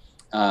dollar.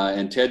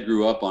 And Ted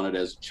grew up on it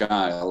as a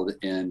child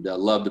and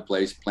loved the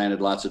place, planted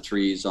lots of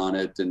trees on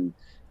it. And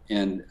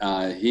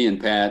he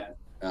and Pat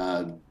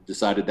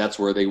decided that's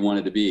where they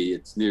wanted to be.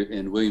 It's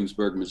in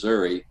Williamsburg,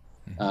 Missouri.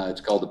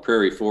 It's called the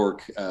Prairie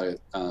Fork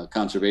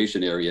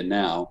Conservation Area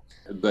now.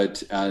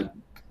 But,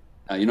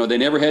 they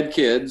never had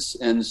kids.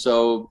 And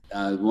so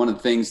one of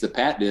the things that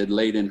Pat did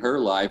late in her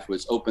life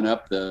was open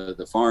up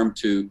the farm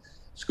to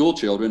school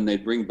children.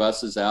 They'd bring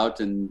buses out,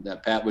 and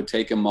Pat would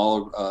take them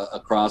all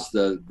across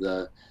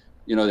the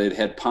they'd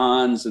had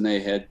ponds and they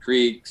had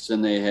creeks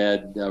and they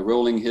had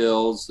rolling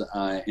hills,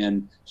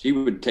 and she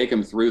would take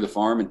them through the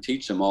farm and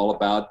teach them all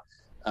about,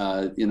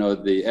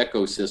 the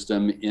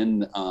ecosystem in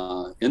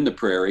the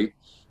prairie.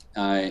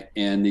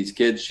 And these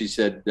kids, she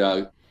said,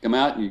 come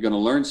out and you're going to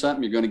learn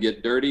something, you're going to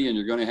get dirty, and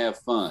you're going to have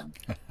fun.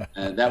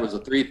 And that was the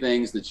three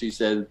things that she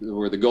said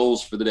were the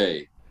goals for the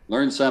day: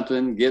 learn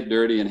something, get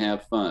dirty, and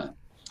have fun.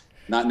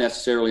 Not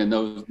necessarily in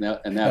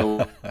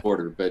that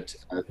order, but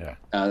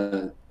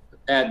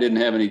Pat didn't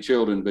have any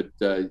children,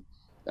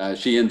 but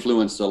she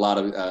influenced a lot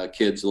of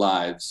kids'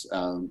 lives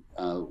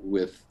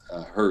with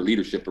her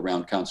leadership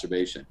around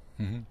conservation.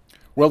 Mm-hmm.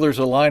 Well, there's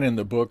a line in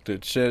the book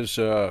that says,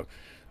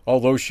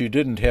 although she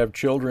didn't have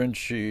children,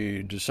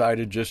 she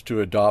decided just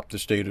to adopt the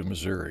state of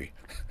Missouri.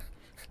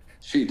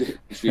 She did.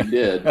 She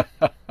did.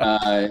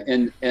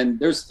 And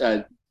there's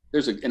an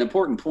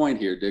important point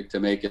here, Dick, to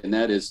make, and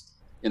that is,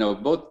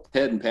 both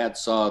Ted and Pat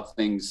saw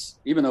things,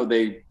 even though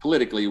they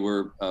politically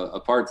were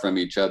apart from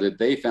each other,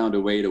 they found a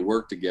way to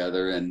work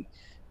together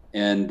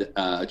and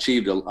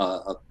achieved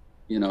a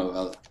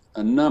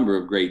number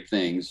of great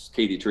things.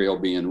 Katy Trail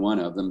being one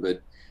of them,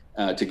 but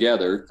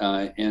together.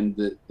 And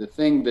the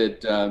thing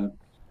that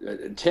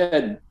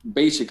Ted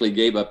basically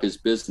gave up his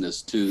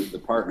business to the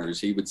partners.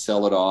 He would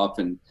sell it off,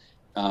 and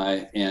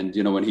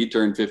when he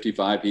turned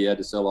 55, he had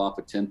to sell off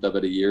a tenth of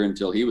it a year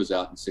until he was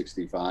out in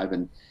 65,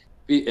 and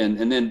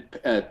then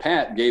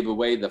Pat gave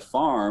away the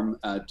farm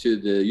to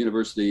the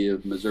University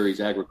of Missouri's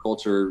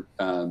Agriculture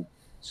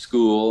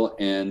School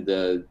and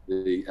the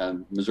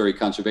Missouri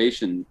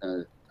Conservation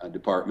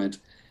Department.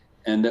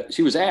 And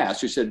she was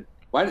asked, she said,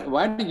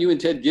 why did you and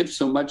Ted give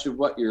so much of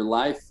what your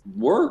life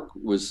work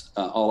was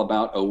all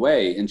about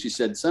away? And she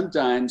said,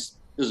 sometimes,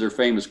 this is her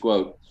famous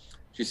quote,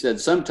 she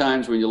said,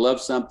 sometimes when you love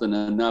something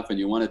enough and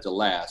you want it to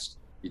last,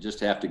 you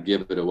just have to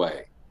give it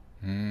away.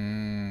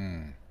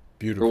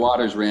 Beautiful. Her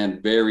waters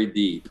ran very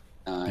deep,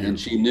 and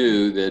she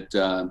knew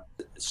that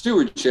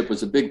stewardship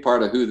was a big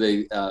part of who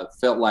they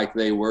felt like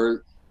they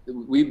were.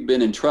 We've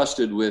been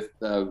entrusted with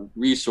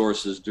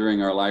resources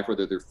during our life,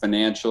 whether they're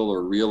financial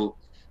or real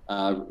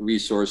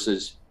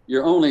resources.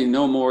 You're only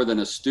no more than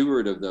a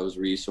steward of those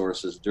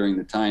resources during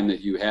the time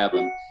that you have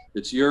them.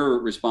 It's your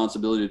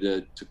responsibility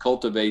to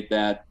cultivate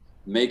that,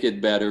 make it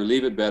better,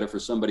 leave it better for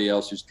somebody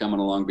else who's coming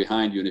along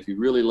behind you. And if you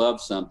really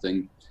love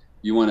something,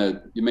 you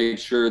make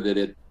sure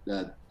that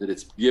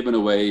it's given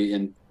away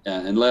and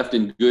left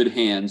in good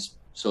hands,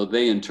 so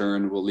they in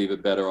turn will leave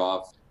it better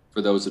off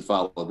for those that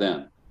follow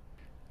them.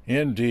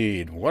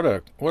 Indeed, what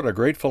a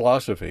great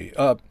philosophy.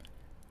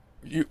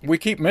 We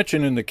keep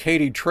mentioning the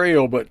Katy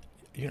Trail, but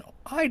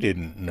I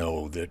didn't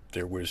know that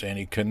there was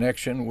any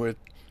connection with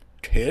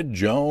Ted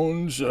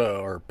Jones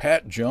or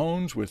Pat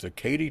Jones with the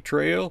Katy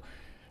Trail.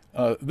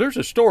 There's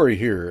a story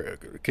here.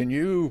 Can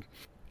you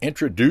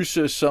introduce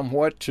us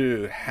somewhat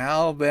to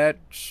how that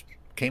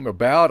came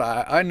about?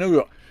 I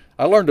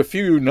learned a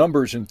few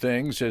numbers and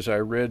things as I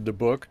read the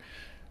book,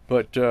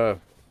 but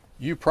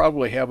you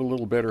probably have a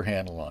little better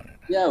handle on it.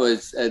 Yeah,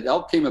 it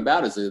all came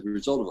about as a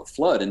result of a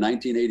flood in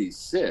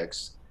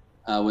 1986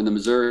 when the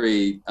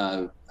Missouri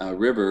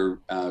River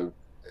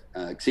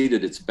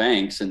exceeded its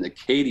banks, and the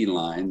Katy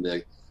line,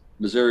 the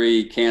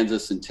Missouri,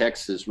 Kansas, and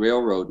Texas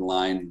Railroad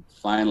line,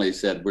 finally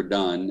said, we're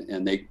done,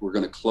 and they were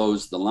going to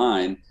close the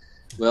line.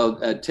 Well,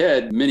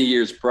 Ted, many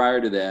years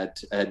prior to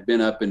that, had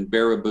been up in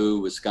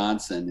Baraboo,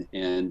 Wisconsin,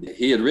 and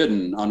he had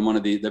ridden on one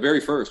of the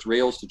very first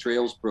Rails to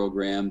Trails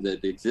program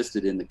that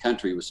existed in the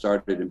country. Was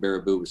started in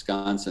Baraboo,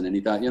 Wisconsin, and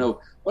he thought,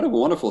 what a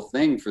wonderful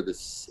thing for the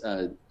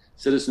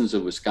citizens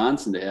of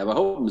Wisconsin to have. I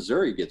hope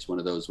Missouri gets one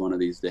of those one of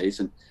these days.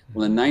 And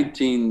well, in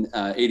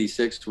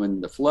 1986,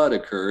 when the flood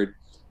occurred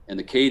and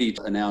the Katy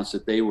announced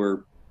that they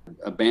were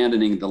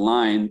abandoning the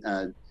line,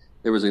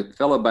 there was a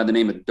fellow by the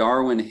name of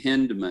Darwin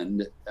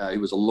Hindman. He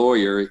was a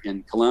lawyer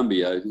in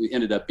Columbia who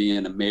ended up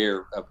being a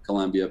mayor of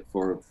Columbia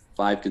for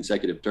 5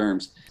 consecutive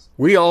terms.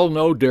 We all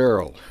know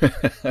Darrell.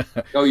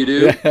 Oh, you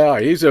do? Yeah,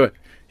 he's a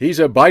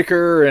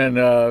biker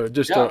and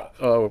just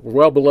a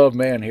well-beloved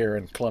man here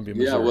in Columbia,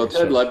 Missouri. Yeah, well,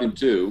 Ted loved him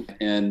too.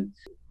 And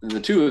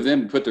the two of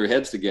them put their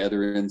heads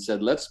together and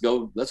said, let's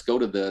go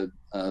to the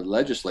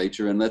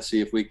legislature and let's see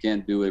if we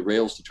can't do a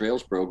Rails to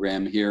Trails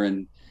program here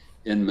in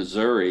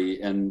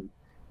Missouri. And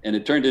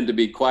it turned into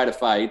be quite a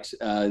fight.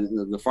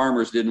 The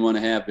farmers didn't want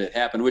to have it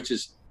happen, which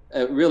is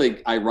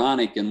really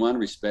ironic in one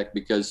respect,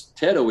 because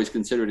Ted always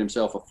considered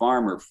himself a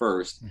farmer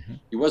first. Mm-hmm.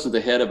 He wasn't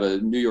the head of a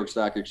New York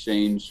Stock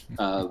Exchange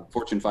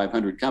Fortune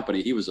 500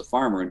 company. He was a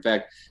farmer. In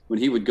fact, when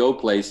he would go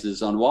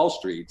places on Wall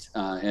Street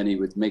and he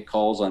would make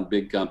calls on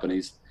big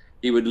companies,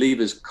 he would leave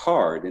his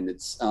card, and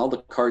all the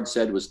card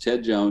said was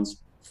Ted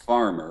Jones,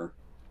 farmer,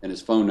 and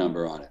his phone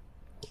number on it.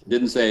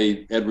 Didn't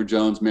say Edward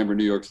Jones, member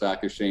New York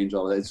Stock Exchange,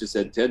 all that. It just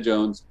said Ted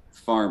Jones,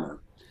 farmer.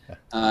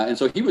 And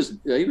so he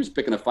was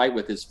picking a fight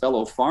with his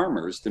fellow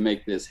farmers to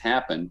make this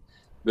happen.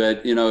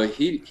 But,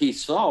 he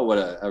saw what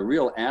a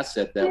real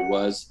asset that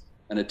was,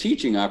 and a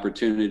teaching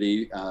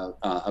opportunity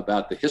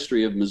about the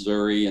history of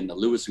Missouri and the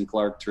Lewis and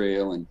Clark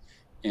Trail.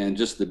 and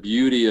just the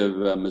beauty of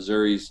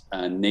Missouri's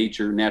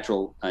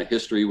natural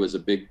history was a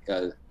big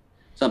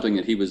something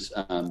that he was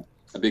a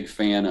big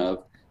fan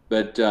of.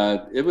 But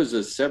it was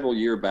a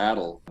several-year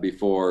battle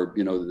before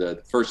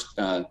the first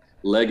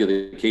leg of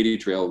the Katy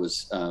Trail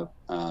was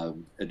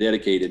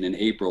dedicated in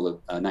April of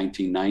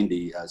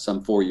 1990,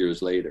 some 4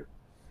 years later.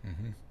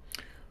 Mm-hmm.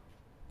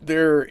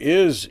 There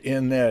is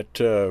in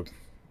that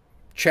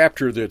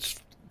chapter that's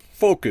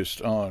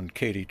focused on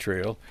Katy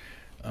Trail.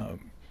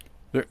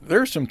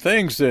 There's some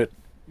things that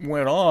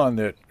went on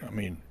that, I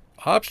mean,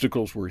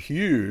 obstacles were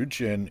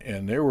huge,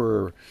 and there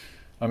were,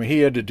 I mean, he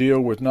had to deal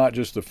with not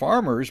just the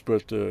farmers,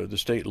 but the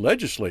state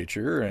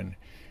legislature. And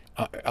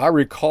I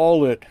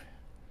recall that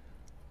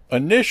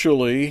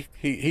initially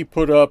he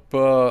put up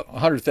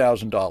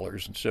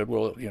 $100,000 and said,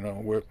 well,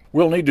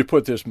 we'll need to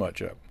put this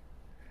much up.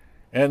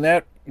 And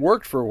that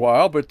worked for a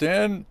while, but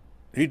then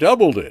he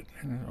doubled it.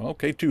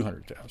 Okay,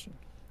 200,000.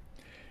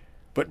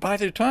 But by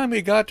the time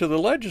he got to the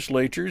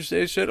legislatures,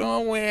 they said, "Oh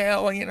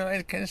well,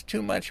 it's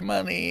too much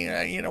money.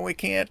 We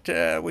can't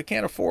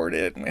afford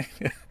it."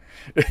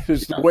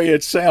 It's the way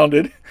it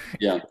sounded.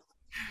 Yeah.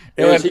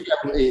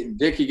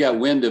 Dick, he got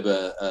wind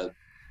of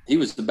he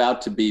was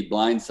about to be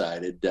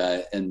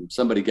blindsided, and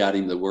somebody got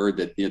him the word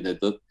that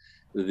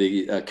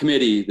the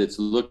committee that's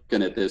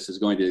looking at this is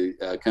going to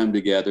come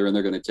together, and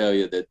they're going to tell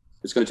you that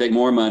it's going to take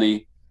more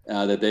money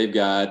that they've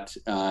got,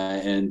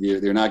 and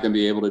they're not going to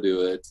be able to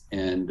do it,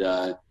 and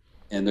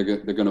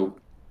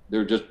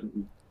they're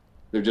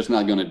just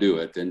not going to do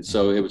it. And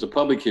so it was a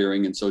public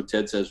hearing, and so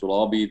Ted says, "Well,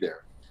 I'll be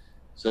there."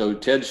 So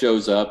Ted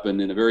shows up,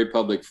 and in a very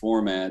public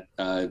format,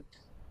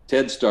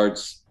 Ted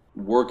starts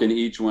working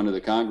each one of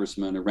the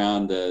congressmen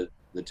around the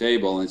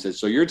table and says,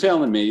 "So you're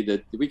telling me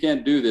that we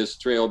can't do this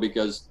trail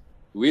because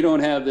we don't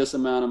have this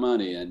amount of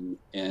money?" And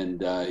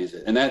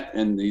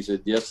he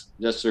said, "Yes,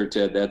 sir,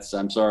 Ted.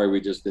 I'm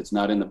sorry, it's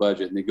not in the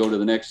budget." And they go to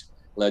the next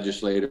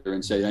legislator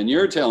and say, "And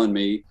you're telling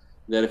me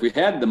that if we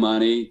had the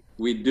money,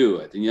 we'd do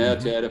it?" And yeah,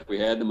 Ted, if we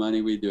had the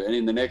money, we'd do it.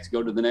 And then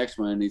go to the next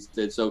one, and he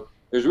said, "So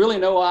there's really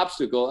no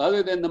obstacle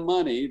other than the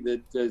money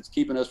that's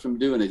keeping us from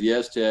doing it."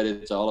 "Yes, Ted,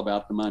 it's all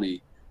about the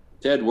money."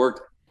 Ted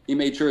he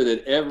made sure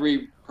that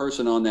every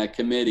person on that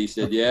committee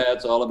said, "Yeah,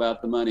 it's all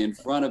about the money," in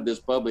front of this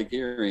public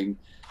hearing.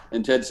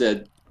 And Ted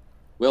said,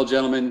 "Well,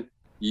 gentlemen,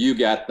 you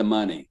got the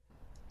money."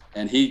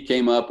 And he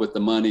came up with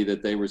the money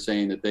that they were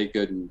saying that they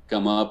couldn't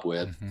come up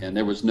with. Mm-hmm. And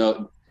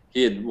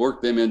he had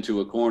worked them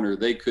into a corner.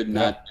 They could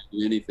not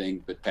do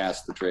anything but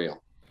pass the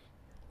trail.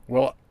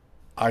 Well,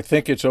 I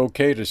think it's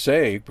okay to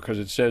say, because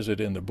it says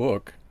it in the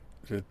book,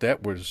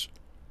 that was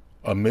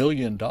 $1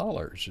 million.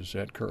 Is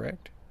that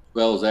correct?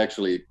 Well, it was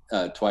actually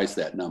twice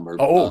that number.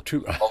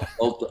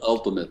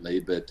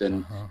 Ultimately,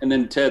 and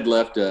then Ted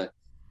left an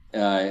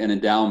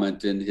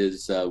endowment in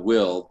his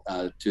will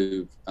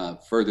to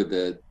further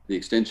the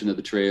extension of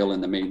the trail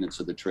and the maintenance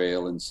of the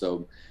trail. And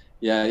so,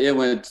 yeah, it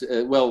went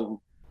well.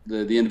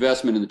 The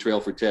investment in the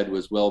trail for Ted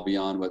was well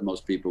beyond what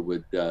most people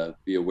would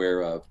be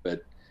aware of.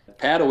 But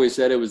Pat always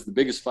said it was the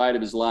biggest fight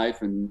of his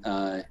life, and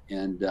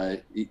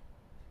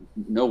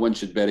no one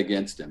should bet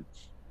against him.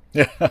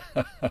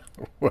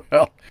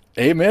 Well,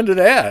 amen to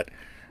that.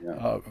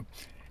 Yeah.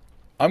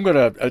 I'm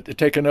going to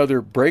take another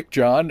break,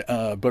 John,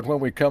 but when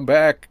we come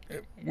back,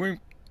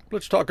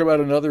 let's talk about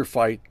another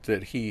fight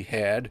that he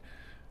had,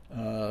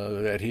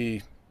 that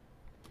he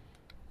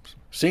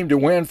seemed to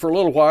win for a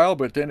little while,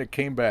 but then it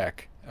came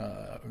back,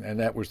 and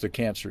that was the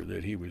cancer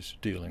that he was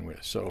dealing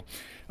with. So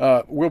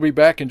we'll be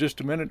back in just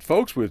a minute,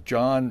 folks, with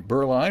John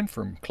Beuerlein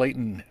from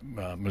Clayton,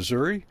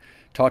 Missouri,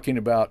 talking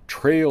about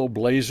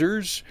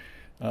Trailblazers,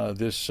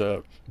 this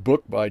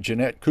book by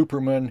Jeanette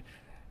Cooperman,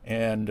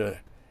 and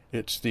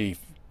it's the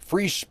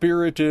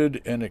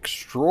free-spirited and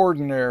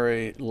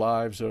extraordinary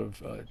lives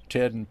of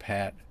Ted and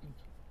Pat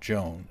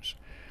Jones.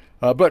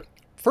 But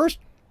first,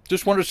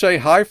 just want to say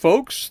hi,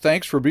 folks.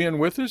 Thanks for being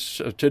with us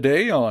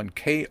today on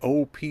KOPN.org,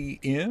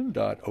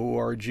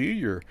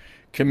 your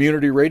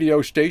community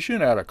radio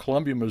station out of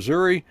Columbia,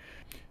 Missouri.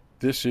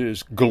 This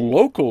is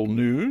Glocal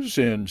News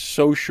in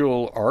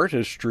Social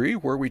Artistry,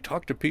 where we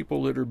talk to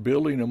people that are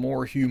building a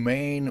more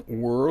humane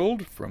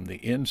world from the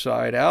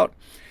inside out.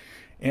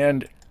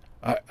 And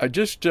I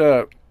just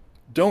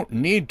don't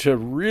need to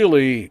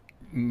really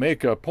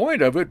make a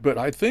point of it, but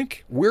I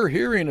think we're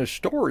hearing a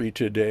story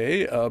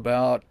today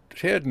about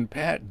Ted and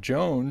Pat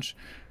Jones,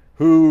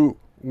 who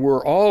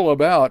were all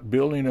about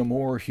building a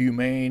more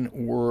humane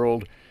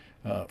world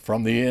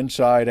from the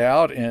inside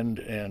out,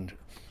 and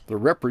the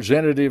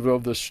representative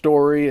of the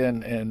story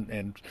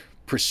and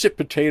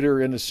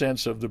precipitator, in a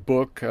sense, of the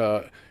book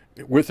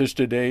with us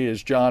today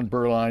is John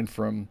Beuerlein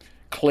from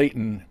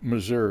Clayton,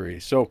 Missouri.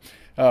 So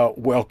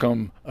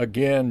welcome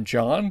again,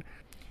 John.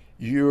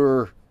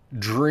 Your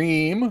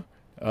dream,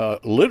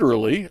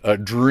 literally a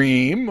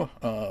dream,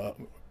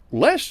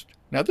 this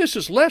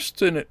is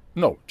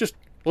just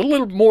a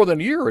little more than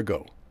a year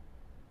ago.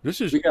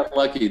 We got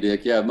lucky,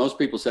 Dick. Yeah, most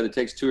people said it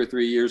takes 2 or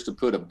 3 years to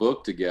put a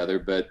book together,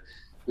 but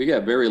we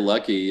got very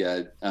lucky.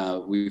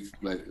 We've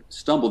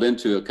stumbled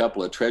into a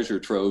couple of treasure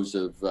troves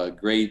of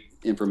great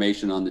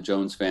information on the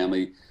Jones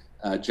family.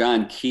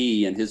 John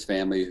Key and his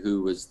family,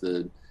 who was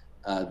the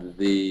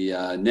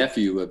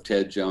nephew of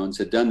Ted Jones,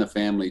 had done the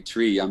family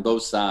tree on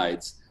both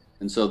sides.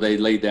 And so they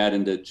laid that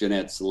into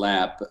Jeanette's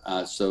lap.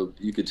 So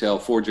you could tell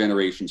 4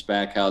 generations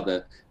back how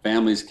the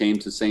families came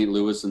to St.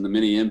 Louis and the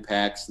many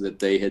impacts that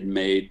they had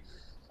made.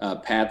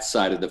 Pat's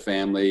side of the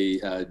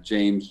family,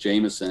 James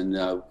Jameson,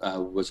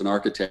 was an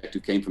architect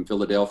who came from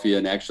Philadelphia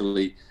and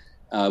actually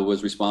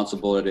was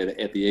responsible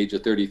at the age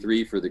of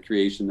 33 for the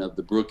creation of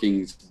the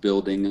Brookings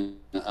building,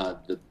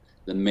 the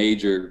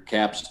major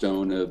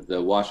capstone of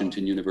the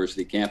Washington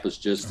University campus,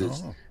 just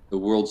as the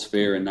World's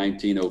Fair in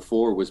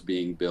 1904 was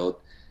being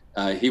built.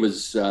 He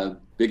was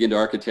big into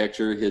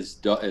architecture.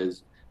 His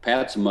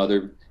Pat's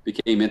mother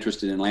became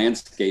interested in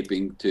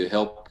landscaping to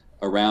help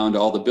around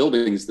all the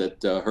buildings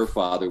that her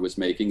father was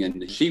making,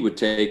 and she would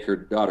take her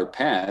daughter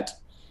Pat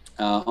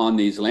on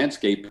these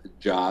landscape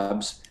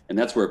jobs, and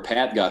that's where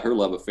Pat got her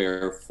love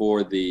affair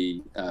for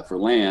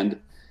land.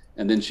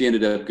 And then she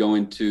ended up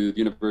going to the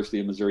University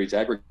of Missouri's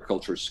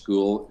agriculture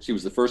school. She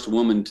was the first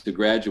woman to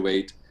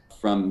graduate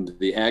from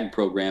the ag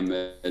program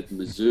at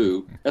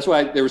Mizzou. That's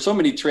why there were so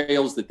many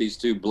trails that these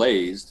two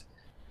blazed.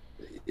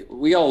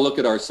 We all look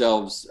at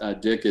ourselves,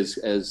 Dick,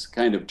 as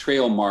kind of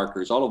trail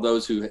markers. All of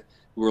those who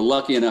were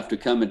lucky enough to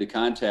come into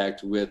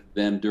contact with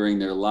them during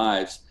their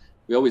lives,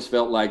 we always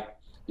felt like,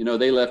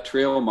 they left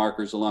trail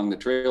markers along the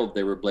trail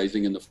they were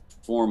blazing in the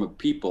form of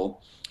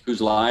people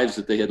whose lives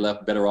that they had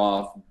left better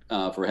off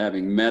for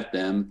having met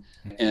them.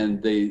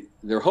 And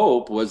their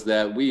hope was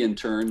that we in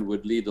turn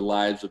would lead the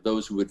lives of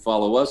those who would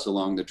follow us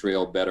along the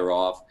trail better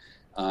off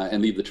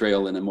and leave the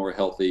trail in a more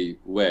healthy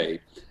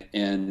way.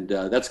 And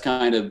that's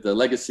kind of the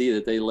legacy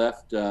that they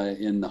left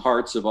in the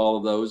hearts of all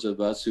of those of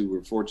us who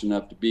were fortunate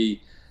enough to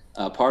be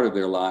part of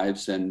their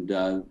lives. And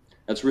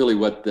that's really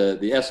what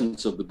the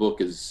essence of the book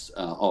is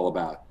all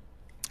about.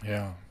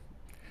 Yeah.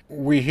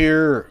 We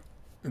hear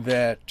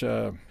that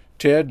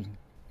Ted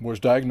was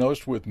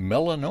diagnosed with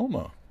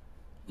melanoma,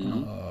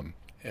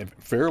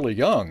 fairly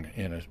young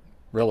in a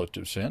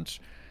relative sense,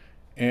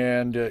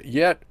 and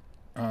yet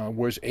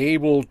was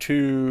able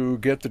to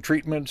get the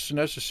treatments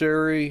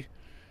necessary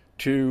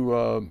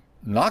to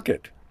knock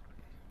it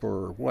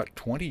for,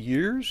 20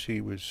 years?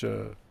 He was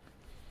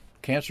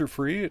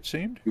cancer-free, it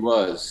seemed? He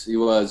was.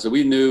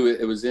 We knew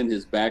it was in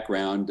his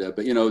background,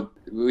 but,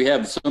 we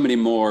have so many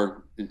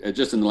more,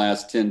 just in the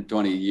last 10,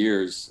 20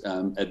 years,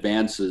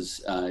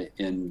 advances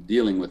in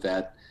dealing with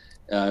that.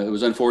 It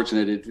was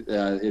unfortunate.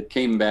 It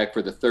came back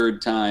for the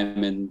third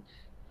time, and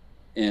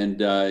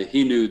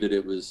he knew that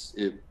it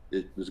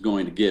was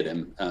going to get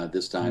him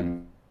this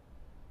time.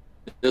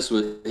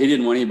 He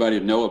didn't want anybody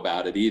to know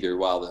about it either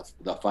while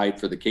the fight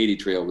for the Katy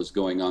Trail was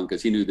going on,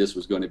 because he knew this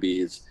was going to be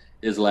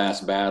his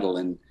last battle,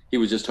 and he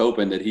was just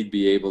hoping that he'd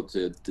be able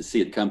to see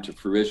it come to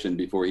fruition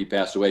before he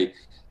passed away.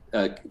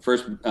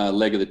 First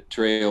leg of the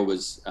trail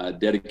was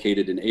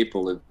dedicated in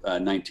April of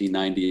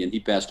 1990, and he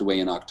passed away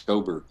in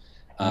October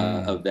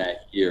of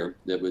that year.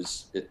 It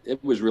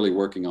was really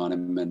working on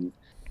him,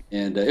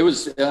 and it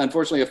was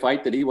unfortunately a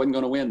fight that he wasn't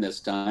going to win this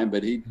time,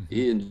 but he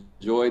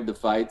enjoyed the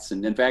fights.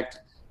 And in fact,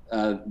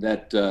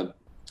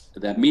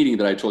 that meeting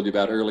that I told you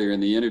about earlier in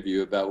the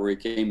interview, about where he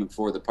came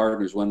before the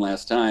partners one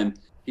last time,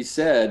 he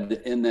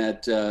said in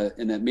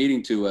that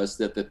meeting to us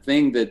that the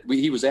thing that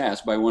he was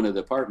asked by one of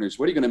the partners,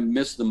 what are you going to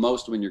miss the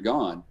most when you're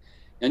gone?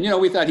 And,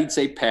 we thought he'd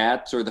say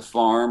Pat or the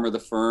farm or the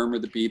firm or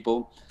the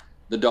people,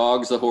 the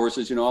dogs, the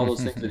horses, all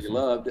those things that he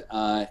loved.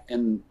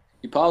 And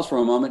he paused for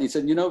a moment. And he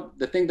said,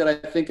 the thing that I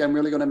think I'm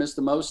really going to miss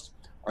the most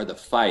are the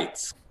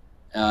fights.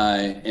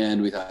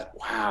 And we thought,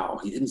 wow,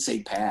 he didn't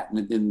say Pat.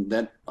 And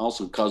that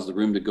also caused the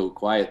room to go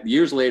quiet.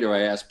 Years later,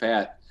 I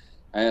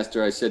asked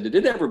her, I said, did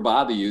it ever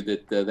bother you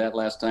that that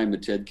last time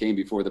that Ted came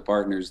before the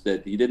partners,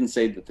 that he didn't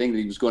say the thing that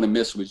he was going to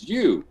miss was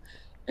you?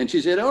 And she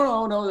said,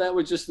 oh, no,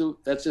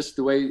 that's just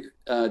the way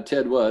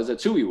Ted was.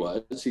 That's who he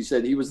was. He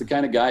said he was the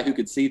kind of guy who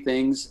could see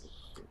things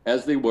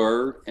as they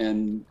were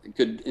and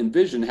could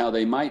envision how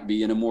they might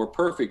be in a more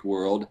perfect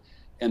world,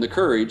 and the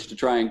courage to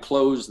try and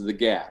close the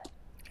gap.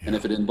 Yeah. And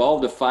if it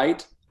involved a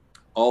fight,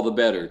 all the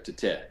better to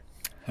Ted.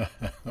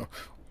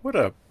 What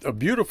a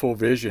beautiful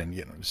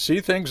vision,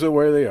 see things the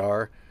way they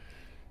are,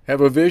 have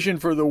a vision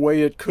for the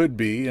way it could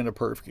be in a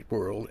perfect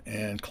world,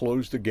 and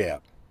close the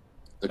gap.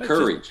 That's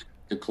courage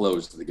to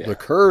close the gap. The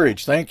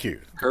courage, thank you.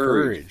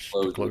 Courage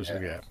to close the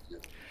gap.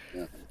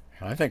 Yeah.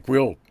 I think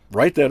we'll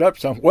write that up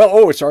some.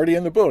 Well, it's already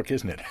in the book,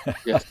 isn't it?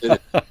 Yes,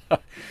 it is.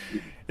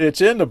 It's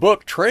in the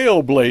book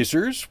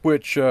Trailblazers,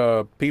 which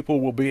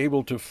people will be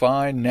able to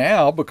find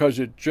now because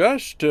it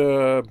just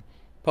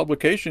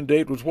publication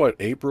date was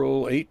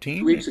April 18th?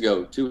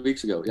 2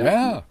 weeks ago.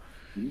 Yeah.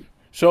 Mm-hmm.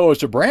 So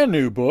it's a brand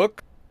new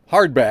book,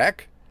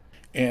 hardback,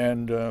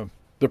 and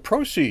the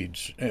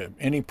proceeds,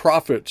 any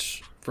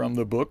profits from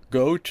the book,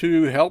 go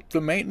to help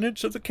the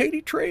maintenance of the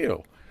Katy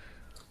Trail.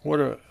 What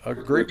a We're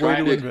great way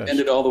trying to to extend invest.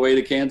 it all the way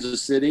to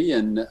Kansas City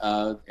and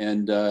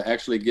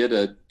actually get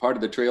a part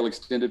of the trail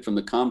extended from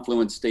the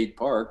Confluence State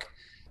Park,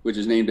 which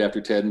is named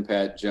after Ted and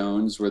Pat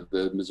Jones, where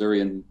the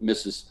Missouri and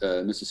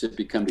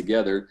Mississippi come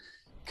together,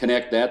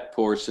 connect that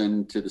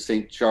portion to the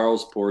St.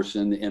 Charles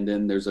portion, and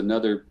then there's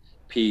another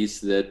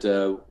piece that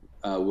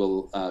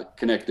will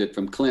connect it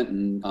from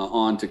Clinton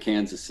on to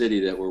Kansas City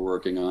that we're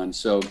working on.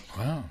 So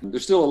Wow.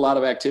 there's still a lot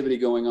of activity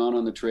going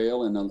on the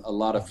trail, and a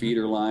lot of Mm-hmm.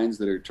 feeder lines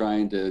that are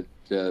trying to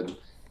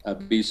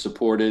be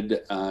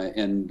supported.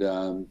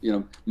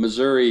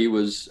 Missouri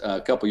was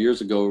a couple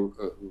years ago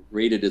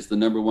rated as the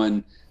number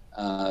one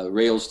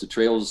rails to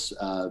trails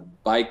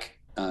bike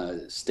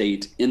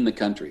state in the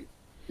country.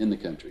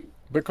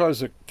 Because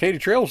the Katy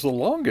Trail is the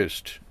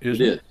longest, It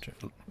isn't is.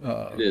 it?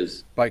 It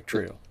is. Bike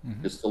trail.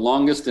 Mm-hmm. It's the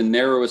longest and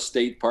narrowest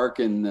state park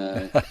in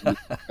the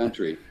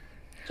country.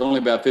 It's only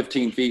about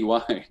 15 feet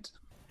wide.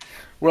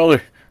 Well,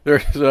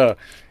 there's an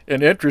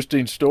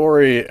interesting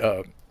story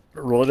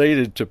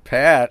related to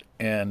Pat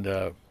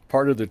and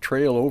part of the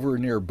trail over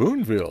near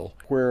Boonville,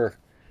 where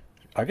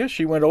I guess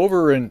she went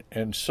over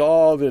and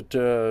saw that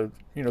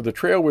the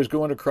trail was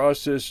going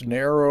across this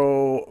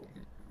narrow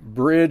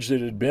bridge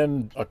that had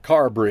been a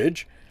car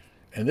bridge,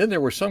 and then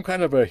there was some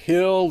kind of a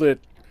hill that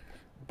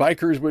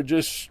bikers would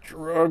just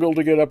struggle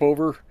to get up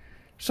over.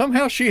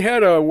 Somehow she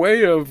had a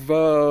way of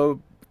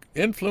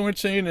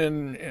influencing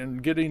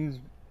and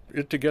getting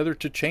it together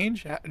to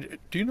change.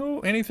 Do you know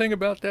anything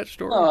about that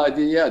story?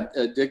 Yeah,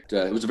 Dick.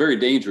 It was a very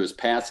dangerous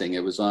passing.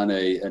 It was on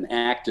an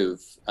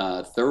active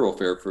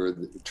thoroughfare for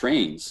the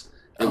trains.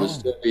 It was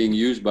still being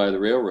used by the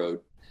railroad,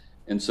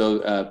 and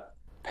so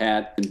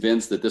Pat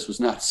convinced that this was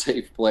not a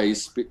safe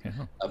place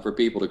for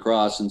people to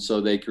cross, and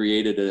so they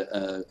created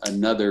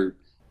another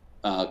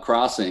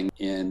crossing.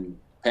 And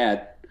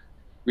Pat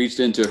reached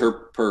into her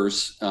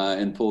purse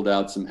and pulled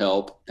out some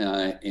help,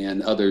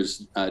 and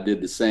others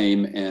did the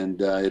same.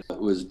 And it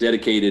was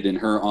dedicated in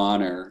her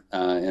honor.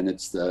 And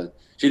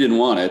she didn't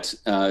want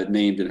it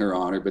named in her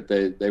honor, but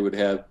they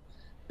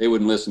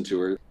wouldn't listen to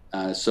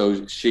her.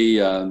 So she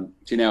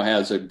now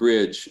has a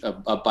bridge,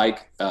 a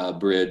bike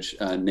bridge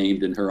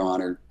named in her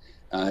honor.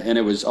 And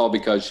it was all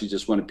because she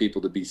just wanted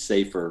people to be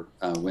safer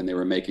when they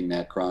were making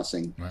that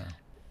crossing. Wow.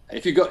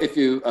 If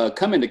you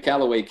come into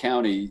Callaway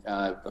County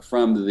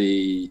from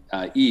the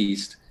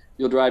east,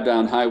 you'll drive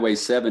down Highway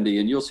 70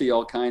 and you'll see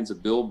all kinds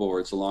of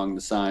billboards along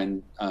the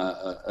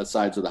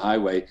sides of the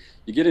highway.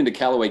 You get into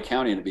Callaway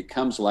County and it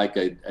becomes like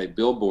a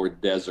billboard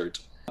desert,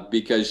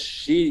 because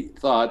she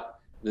thought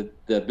that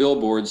the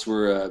billboards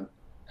were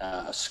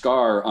a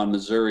scar on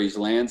Missouri's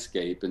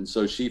landscape, and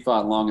so she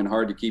fought long and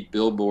hard to keep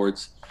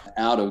billboards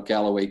out of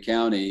Callaway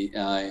County,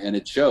 and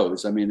it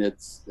shows. I mean,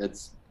 it's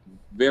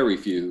very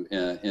few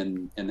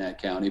in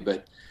that county,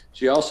 but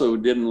she also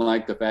didn't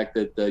like the fact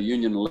that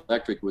Union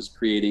Electric was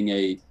creating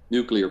a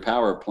nuclear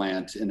power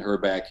plant in her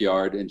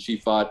backyard, and she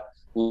fought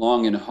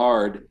long and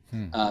hard.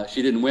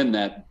 She didn't win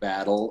that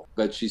battle,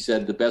 but she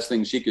said the best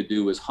thing she could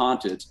do was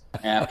haunt it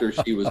after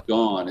she was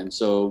gone. And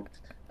so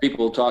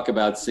people talk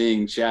about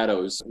seeing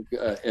shadows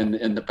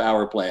in the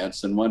power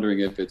plants and wondering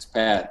if it's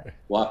Pat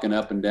walking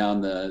up and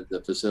down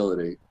the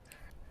facility.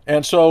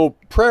 And so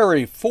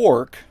Prairie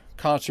Fork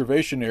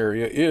Conservation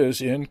Area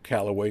is in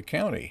Callaway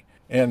County,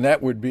 and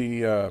that would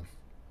be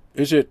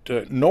is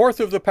it north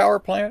of the power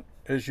plant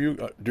as you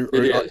do?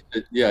 It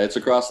is. Yeah, it's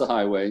across the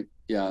highway.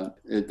 Yeah,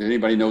 if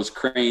anybody knows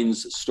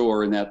Crane's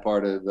store in that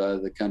part of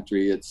the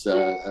country, it's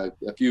a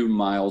few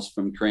miles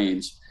from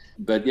Crane's.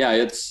 But yeah,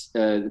 it's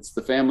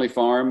the family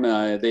farm.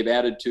 They've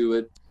added to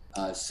it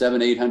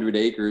 700-800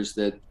 acres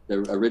that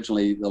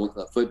originally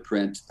the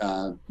footprint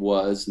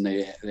was, and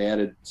they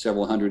added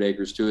several hundred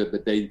acres to it.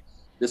 But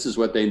this is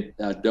what they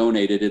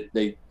donated.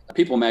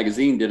 People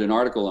Magazine did an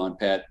article on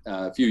Pat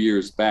a few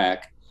years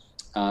back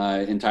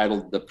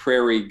entitled "The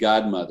Prairie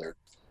Godmother,"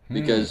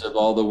 because of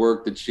all the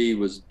work that she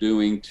was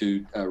doing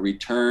to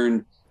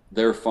return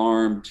their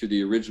farm to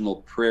the original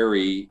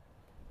prairie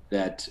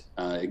that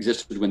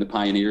existed when the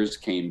pioneers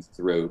came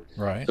through.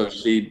 Right. So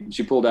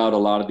she pulled out a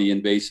lot of the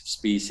invasive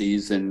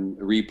species and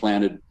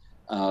replanted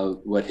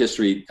what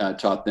history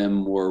taught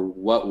them, or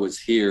what was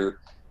here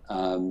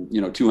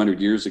 200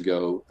 years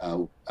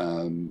ago.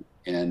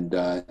 And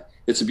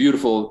it's a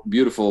beautiful,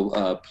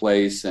 beautiful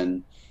place.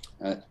 And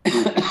then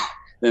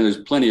there's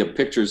plenty of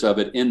pictures of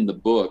it in the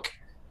book.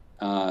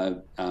 I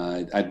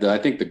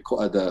think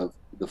the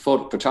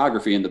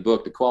photography in the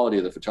book, the quality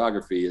of the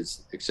photography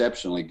is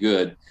exceptionally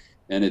good.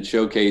 And it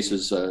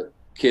showcases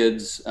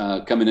kids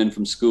coming in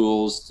from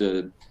schools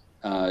to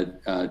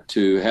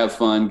have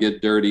fun,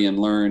 get dirty, and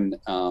learn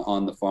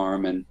on the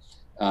farm. And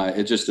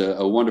it's just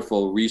a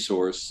wonderful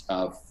resource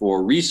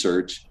for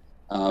research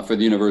for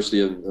the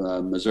University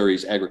of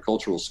Missouri's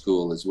Agricultural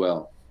School as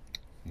well.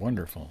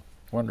 Wonderful,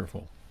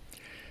 wonderful.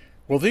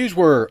 Well, these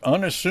were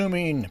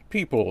unassuming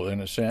people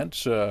in a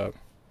sense.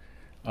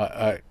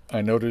 I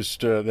noticed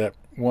that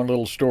one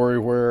little story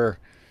where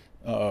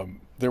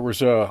there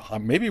was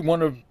maybe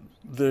one of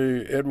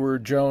the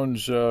Edward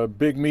Jones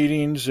big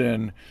meetings,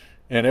 and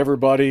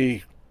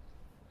everybody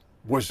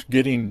was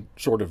getting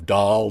sort of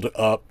dolled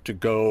up to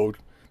go,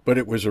 but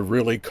it was a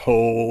really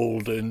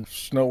cold and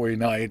snowy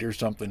night or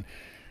something.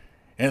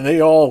 And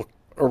they all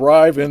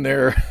arrive in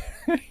their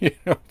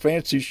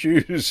fancy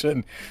shoes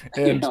and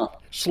Yeah.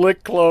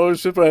 slick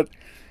clothes, but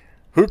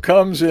who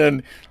comes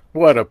in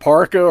what, a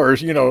parka or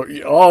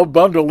all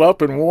bundled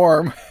up and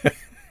warm?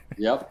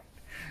 Yep.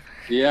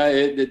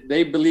 Yeah,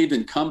 they believed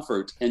in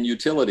comfort and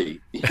utility.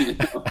 They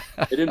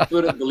didn't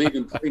believe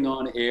in putting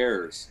on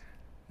airs.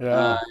 Uh,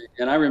 Yeah.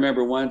 and I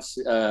remember once,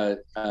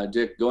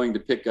 Dick, going to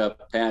pick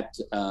up Pat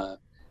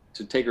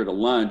to take her to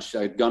lunch.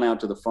 I'd gone out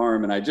to the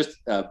farm and I just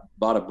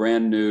bought a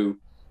brand new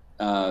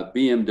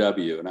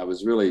BMW. And I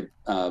was really,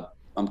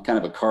 I'm kind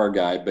of a car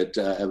guy, but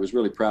I was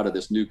really proud of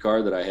this new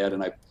car that I had.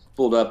 And I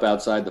pulled up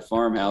outside the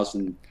farmhouse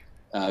and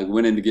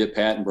went in to get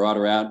Pat and brought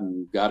her out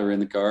and got her in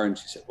the car. And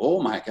she said,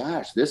 "Oh my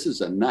gosh, this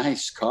is a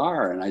nice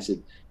car." And I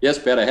said, "Yes,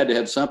 Pat, I had to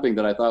have something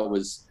that I thought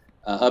was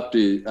up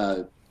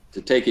to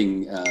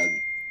taking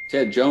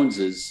Ted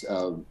Jones's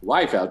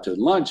wife out to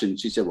lunch." And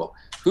she said, "Well,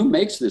 who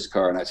makes this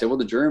car?" And I said, "Well,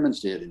 the Germans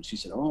did." And she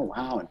said, "Oh,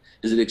 wow. And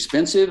is it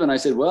expensive?" And I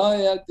said, "Well,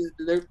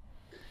 yeah,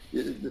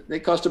 they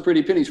cost a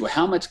pretty penny." Well,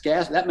 how much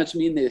gas? That must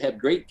mean they have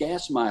great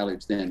gas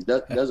mileage then,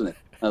 doesn't it?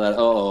 I thought,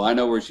 oh, I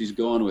know where she's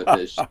going with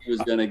this. She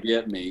was going to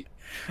get me.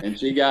 And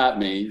she got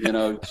me.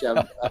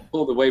 I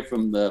pulled away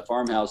from the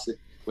farmhouse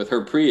with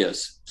her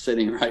Prius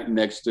sitting right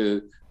next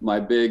to my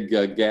big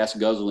gas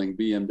guzzling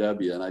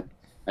BMW. And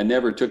I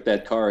never took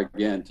that car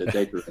again to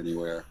take her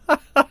anywhere.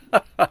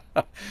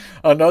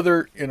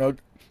 Another,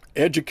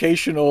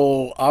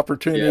 educational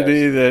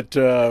opportunity Yes.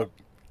 that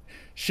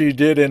she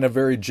did in a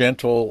very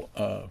gentle,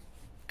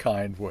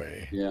 kind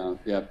way. Yeah.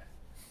 Yeah.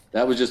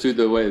 That was just who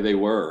the way they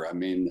were. I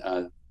mean,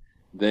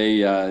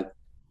 they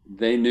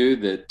they knew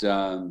that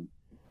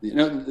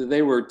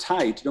they were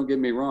tight. Don't get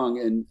me wrong,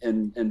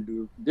 and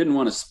didn't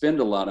want to spend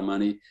a lot of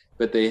money,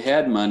 but they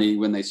had money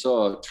when they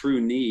saw a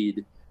true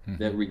need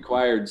that Mm-hmm.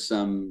 required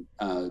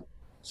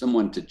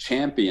someone to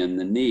champion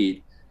the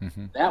need.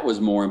 Mm-hmm. That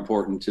was more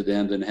important to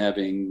them than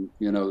having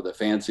the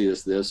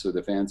fanciest this or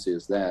the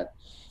fanciest that.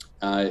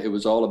 It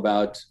was all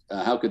about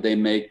how could they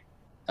make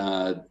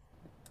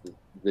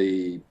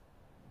the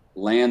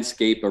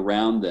landscape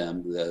around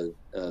them,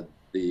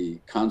 the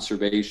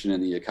conservation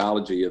and the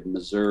ecology of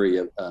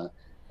Missouri,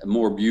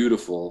 more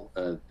beautiful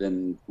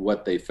than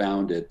what they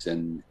found it,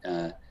 and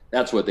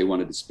that's what they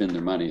wanted to spend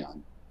their money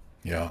on.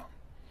 Yeah.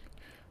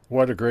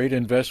 What a great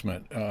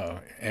investment.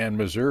 And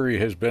Missouri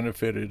has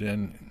benefited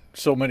in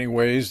so many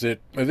ways that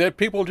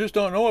people just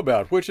don't know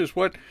about, which is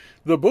what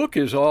the book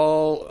is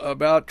all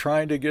about,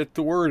 trying to get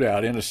the word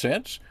out, in a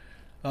sense.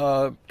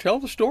 Tell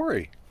the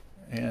story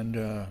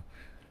and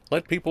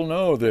let people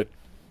know that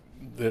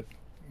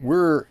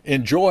we're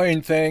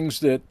enjoying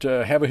things that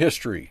have a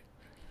history.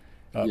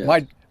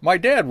 Yes. My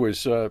dad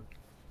was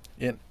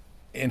in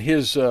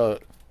his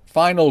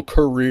final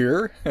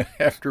career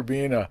after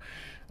being a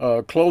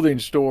clothing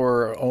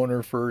store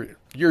owner for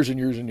years and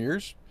years and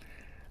years.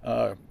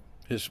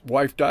 His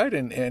wife died,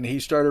 and he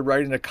started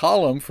writing a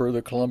column for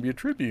the Columbia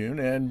Tribune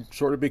and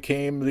sort of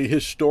became the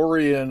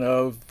historian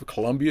of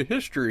Columbia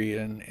history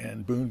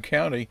and Boone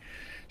County.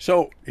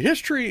 So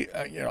history,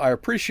 I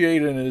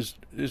appreciate and is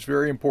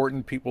very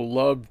important. People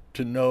love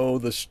to know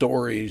the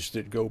stories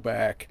that go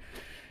back.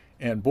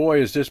 And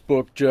boy, is this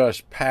book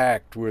just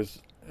packed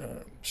with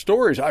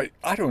stories. I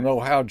don't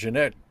know how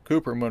Jeanette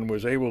Cooperman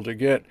was able to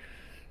get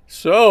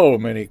so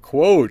many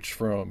quotes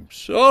from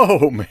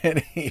so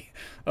many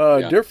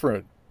Yeah.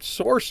 different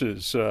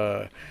sources.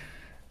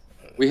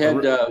 We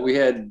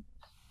had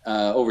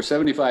over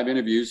 75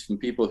 interviews from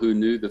people who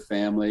knew the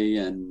family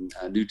and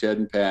knew Ted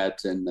and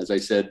Pat. And as I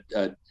said,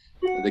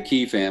 the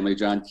Key family,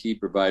 John Key,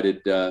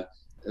 provided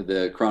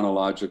the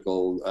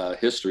chronological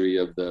history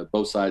of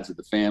both sides of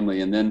the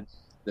family. And then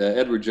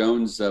Edward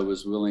Jones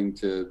was willing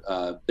to,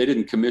 they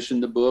didn't commission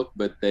the book,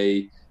 but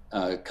they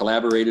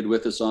collaborated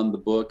with us on the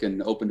book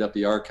and opened up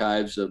the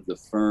archives of the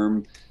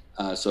firm.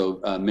 So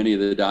many of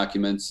the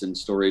documents and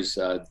stories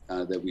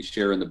that we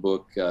share in the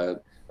book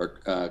are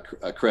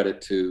a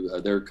credit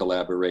to their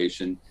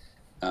collaboration.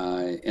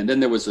 And then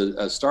there was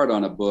a start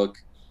on a book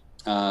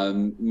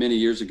many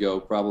years ago,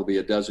 probably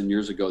a dozen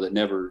years ago, that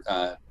never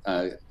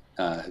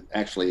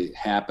actually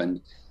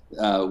happened.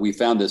 We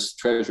found this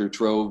treasure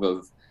trove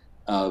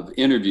of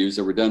interviews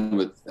that were done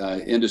with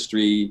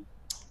industry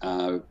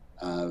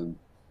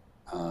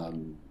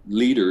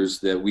leaders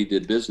that we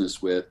did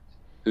business with,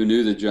 who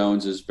knew the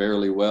Joneses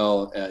fairly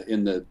well,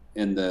 in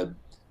the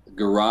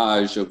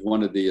garage of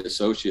one of the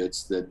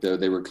associates, that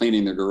they were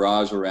cleaning their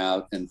garage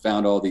out and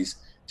found all these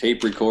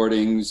tape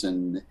recordings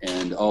and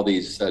all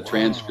these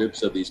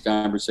transcripts of these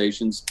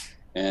conversations.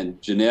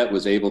 And Jeanette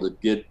was able to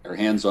get her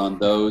hands on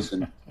those.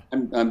 And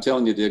I'm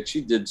telling you, Dick,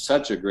 she did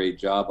such a great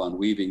job on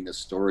weaving the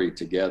story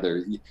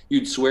together.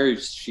 You'd swear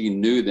she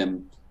knew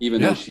them,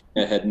 even though she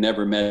had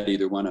never met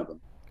either one of them.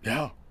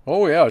 Yeah.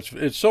 Oh yeah.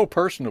 It's so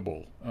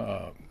personable.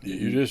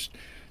 You just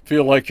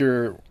feel like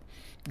you're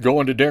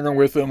going to dinner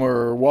with them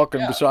or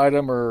walking Yeah. beside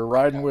them or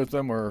riding with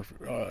them or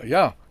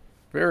yeah,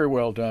 very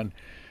well done.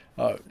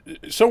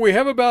 So we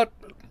have about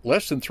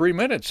less than 3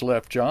 minutes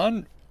left,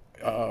 John.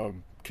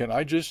 Can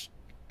I just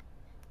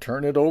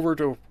turn it over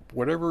to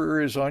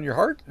whatever is on your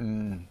heart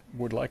and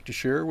would like to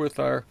share with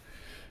our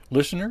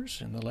listeners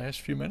in the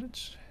last few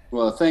minutes?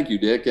 Well, thank you,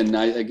 Dick. And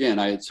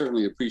I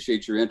certainly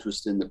appreciate your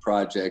interest in the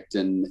project.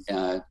 And,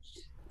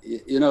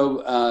 you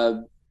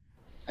know,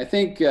 I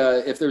think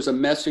if there's a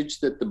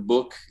message that the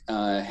book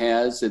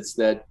has, it's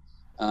that,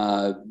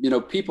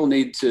 people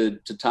need to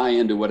tie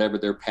into whatever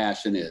their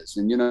passion is.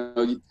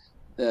 And,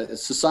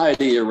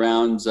 society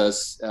around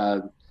us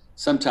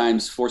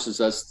sometimes forces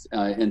us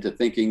into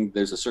thinking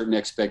there's a certain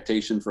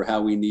expectation for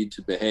how we need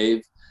to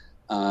behave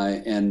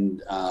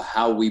and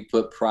how we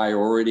put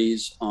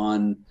priorities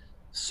on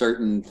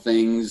certain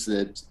things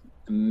that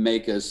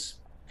make us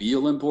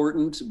feel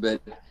important.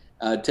 But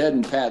Ted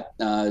and Pat,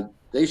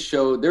 they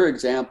showed, their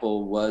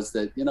example was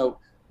that,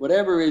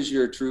 whatever is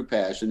your true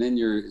passion in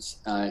your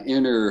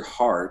inner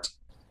heart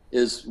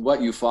is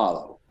what you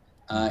follow.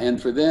 And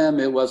for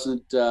them, it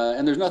wasn't,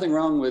 and there's nothing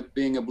wrong with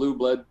being a blue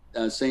blood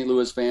St.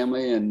 Louis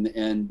family and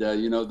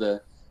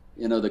the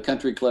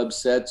country club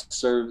sets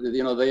serve,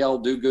 they all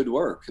do good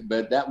work,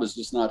 but that was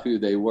just not who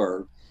they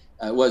were.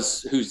 It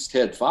was who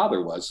Ted's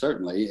father was,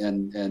 certainly,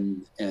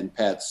 and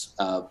Pat's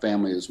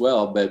family as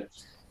well. But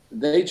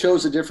they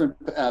chose a different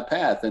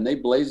path, and they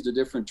blazed a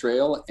different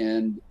trail,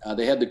 and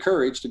they had the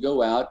courage to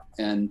go out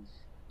and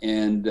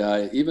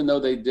even though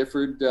they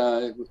differed,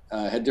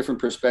 had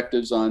different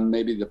perspectives on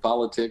maybe the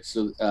politics,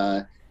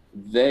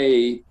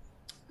 they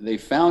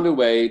found a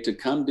way to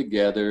come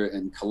together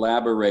and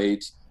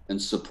collaborate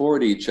and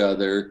support each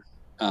other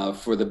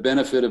for the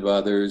benefit of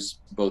others,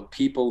 both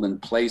people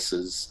and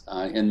places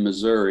in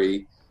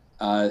Missouri,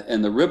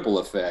 and the ripple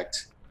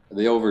effect,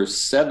 the over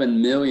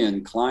 7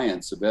 million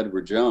clients of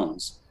Edward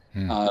Jones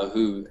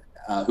who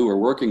are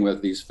working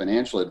with these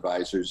financial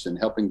advisors and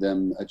helping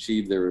them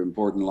achieve their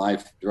important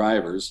life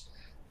drivers,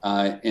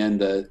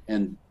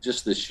 and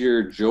just the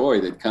sheer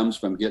joy that comes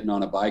from getting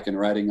on a bike and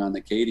riding on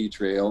the Katy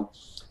Trail.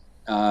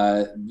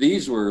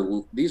 These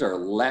are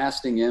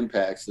lasting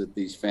impacts that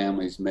these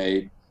families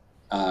made.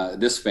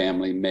 This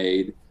family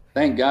made.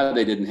 Thank God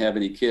they didn't have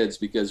any kids,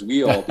 because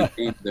we all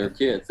became their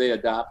kids. They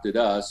adopted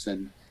us,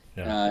 and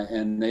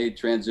they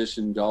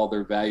transitioned all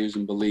their values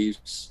and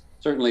beliefs.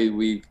 Certainly,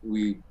 we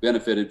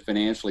benefited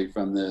financially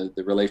from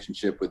the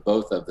relationship with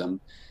both of them.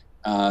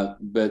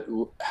 But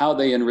how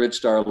they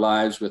enriched our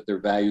lives with their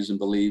values and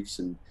beliefs,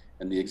 and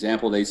the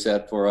example they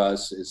set for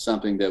us, is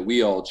something that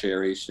we all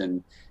cherish.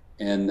 And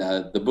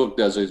the book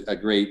does a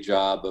great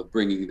job of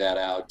bringing that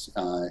out.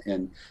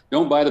 And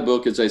don't buy the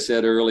book, as I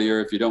said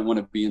earlier, if you don't want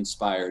to be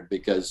inspired,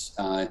 because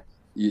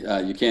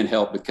you can't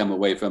help but come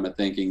away from it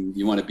thinking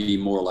you want to be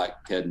more like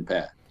Ted and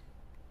Pat.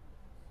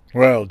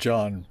 Well,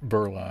 John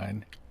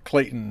Beuerlein,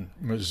 Clayton,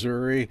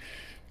 Missouri,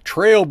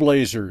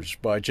 Trailblazers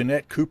by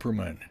Jeanette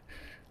Cooperman.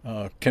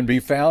 Can be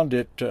found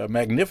at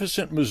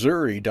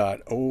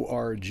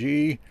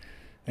magnificentmissouri.org.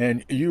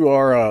 And you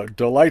are a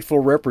delightful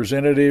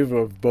representative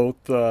of both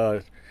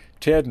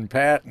Ted and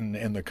Pat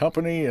and the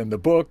company and the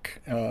book.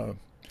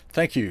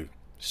 Thank you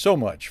so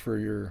much for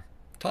your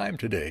time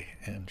today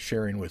and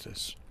sharing with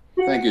us.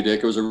 Thank you,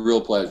 Dick. It was a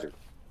real pleasure.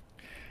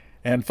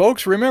 And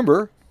folks,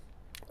 remember,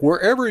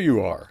 wherever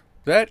you are,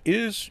 that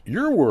is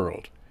your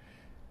world.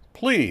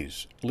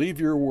 Please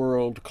leave your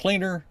world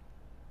cleaner,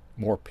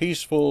 more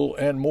peaceful,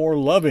 and more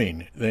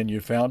loving than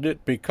you found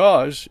it,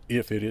 because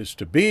if it is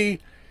to be,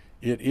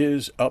 it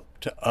is up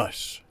to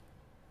us.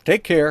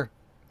 Take care.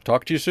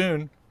 Talk to you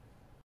soon.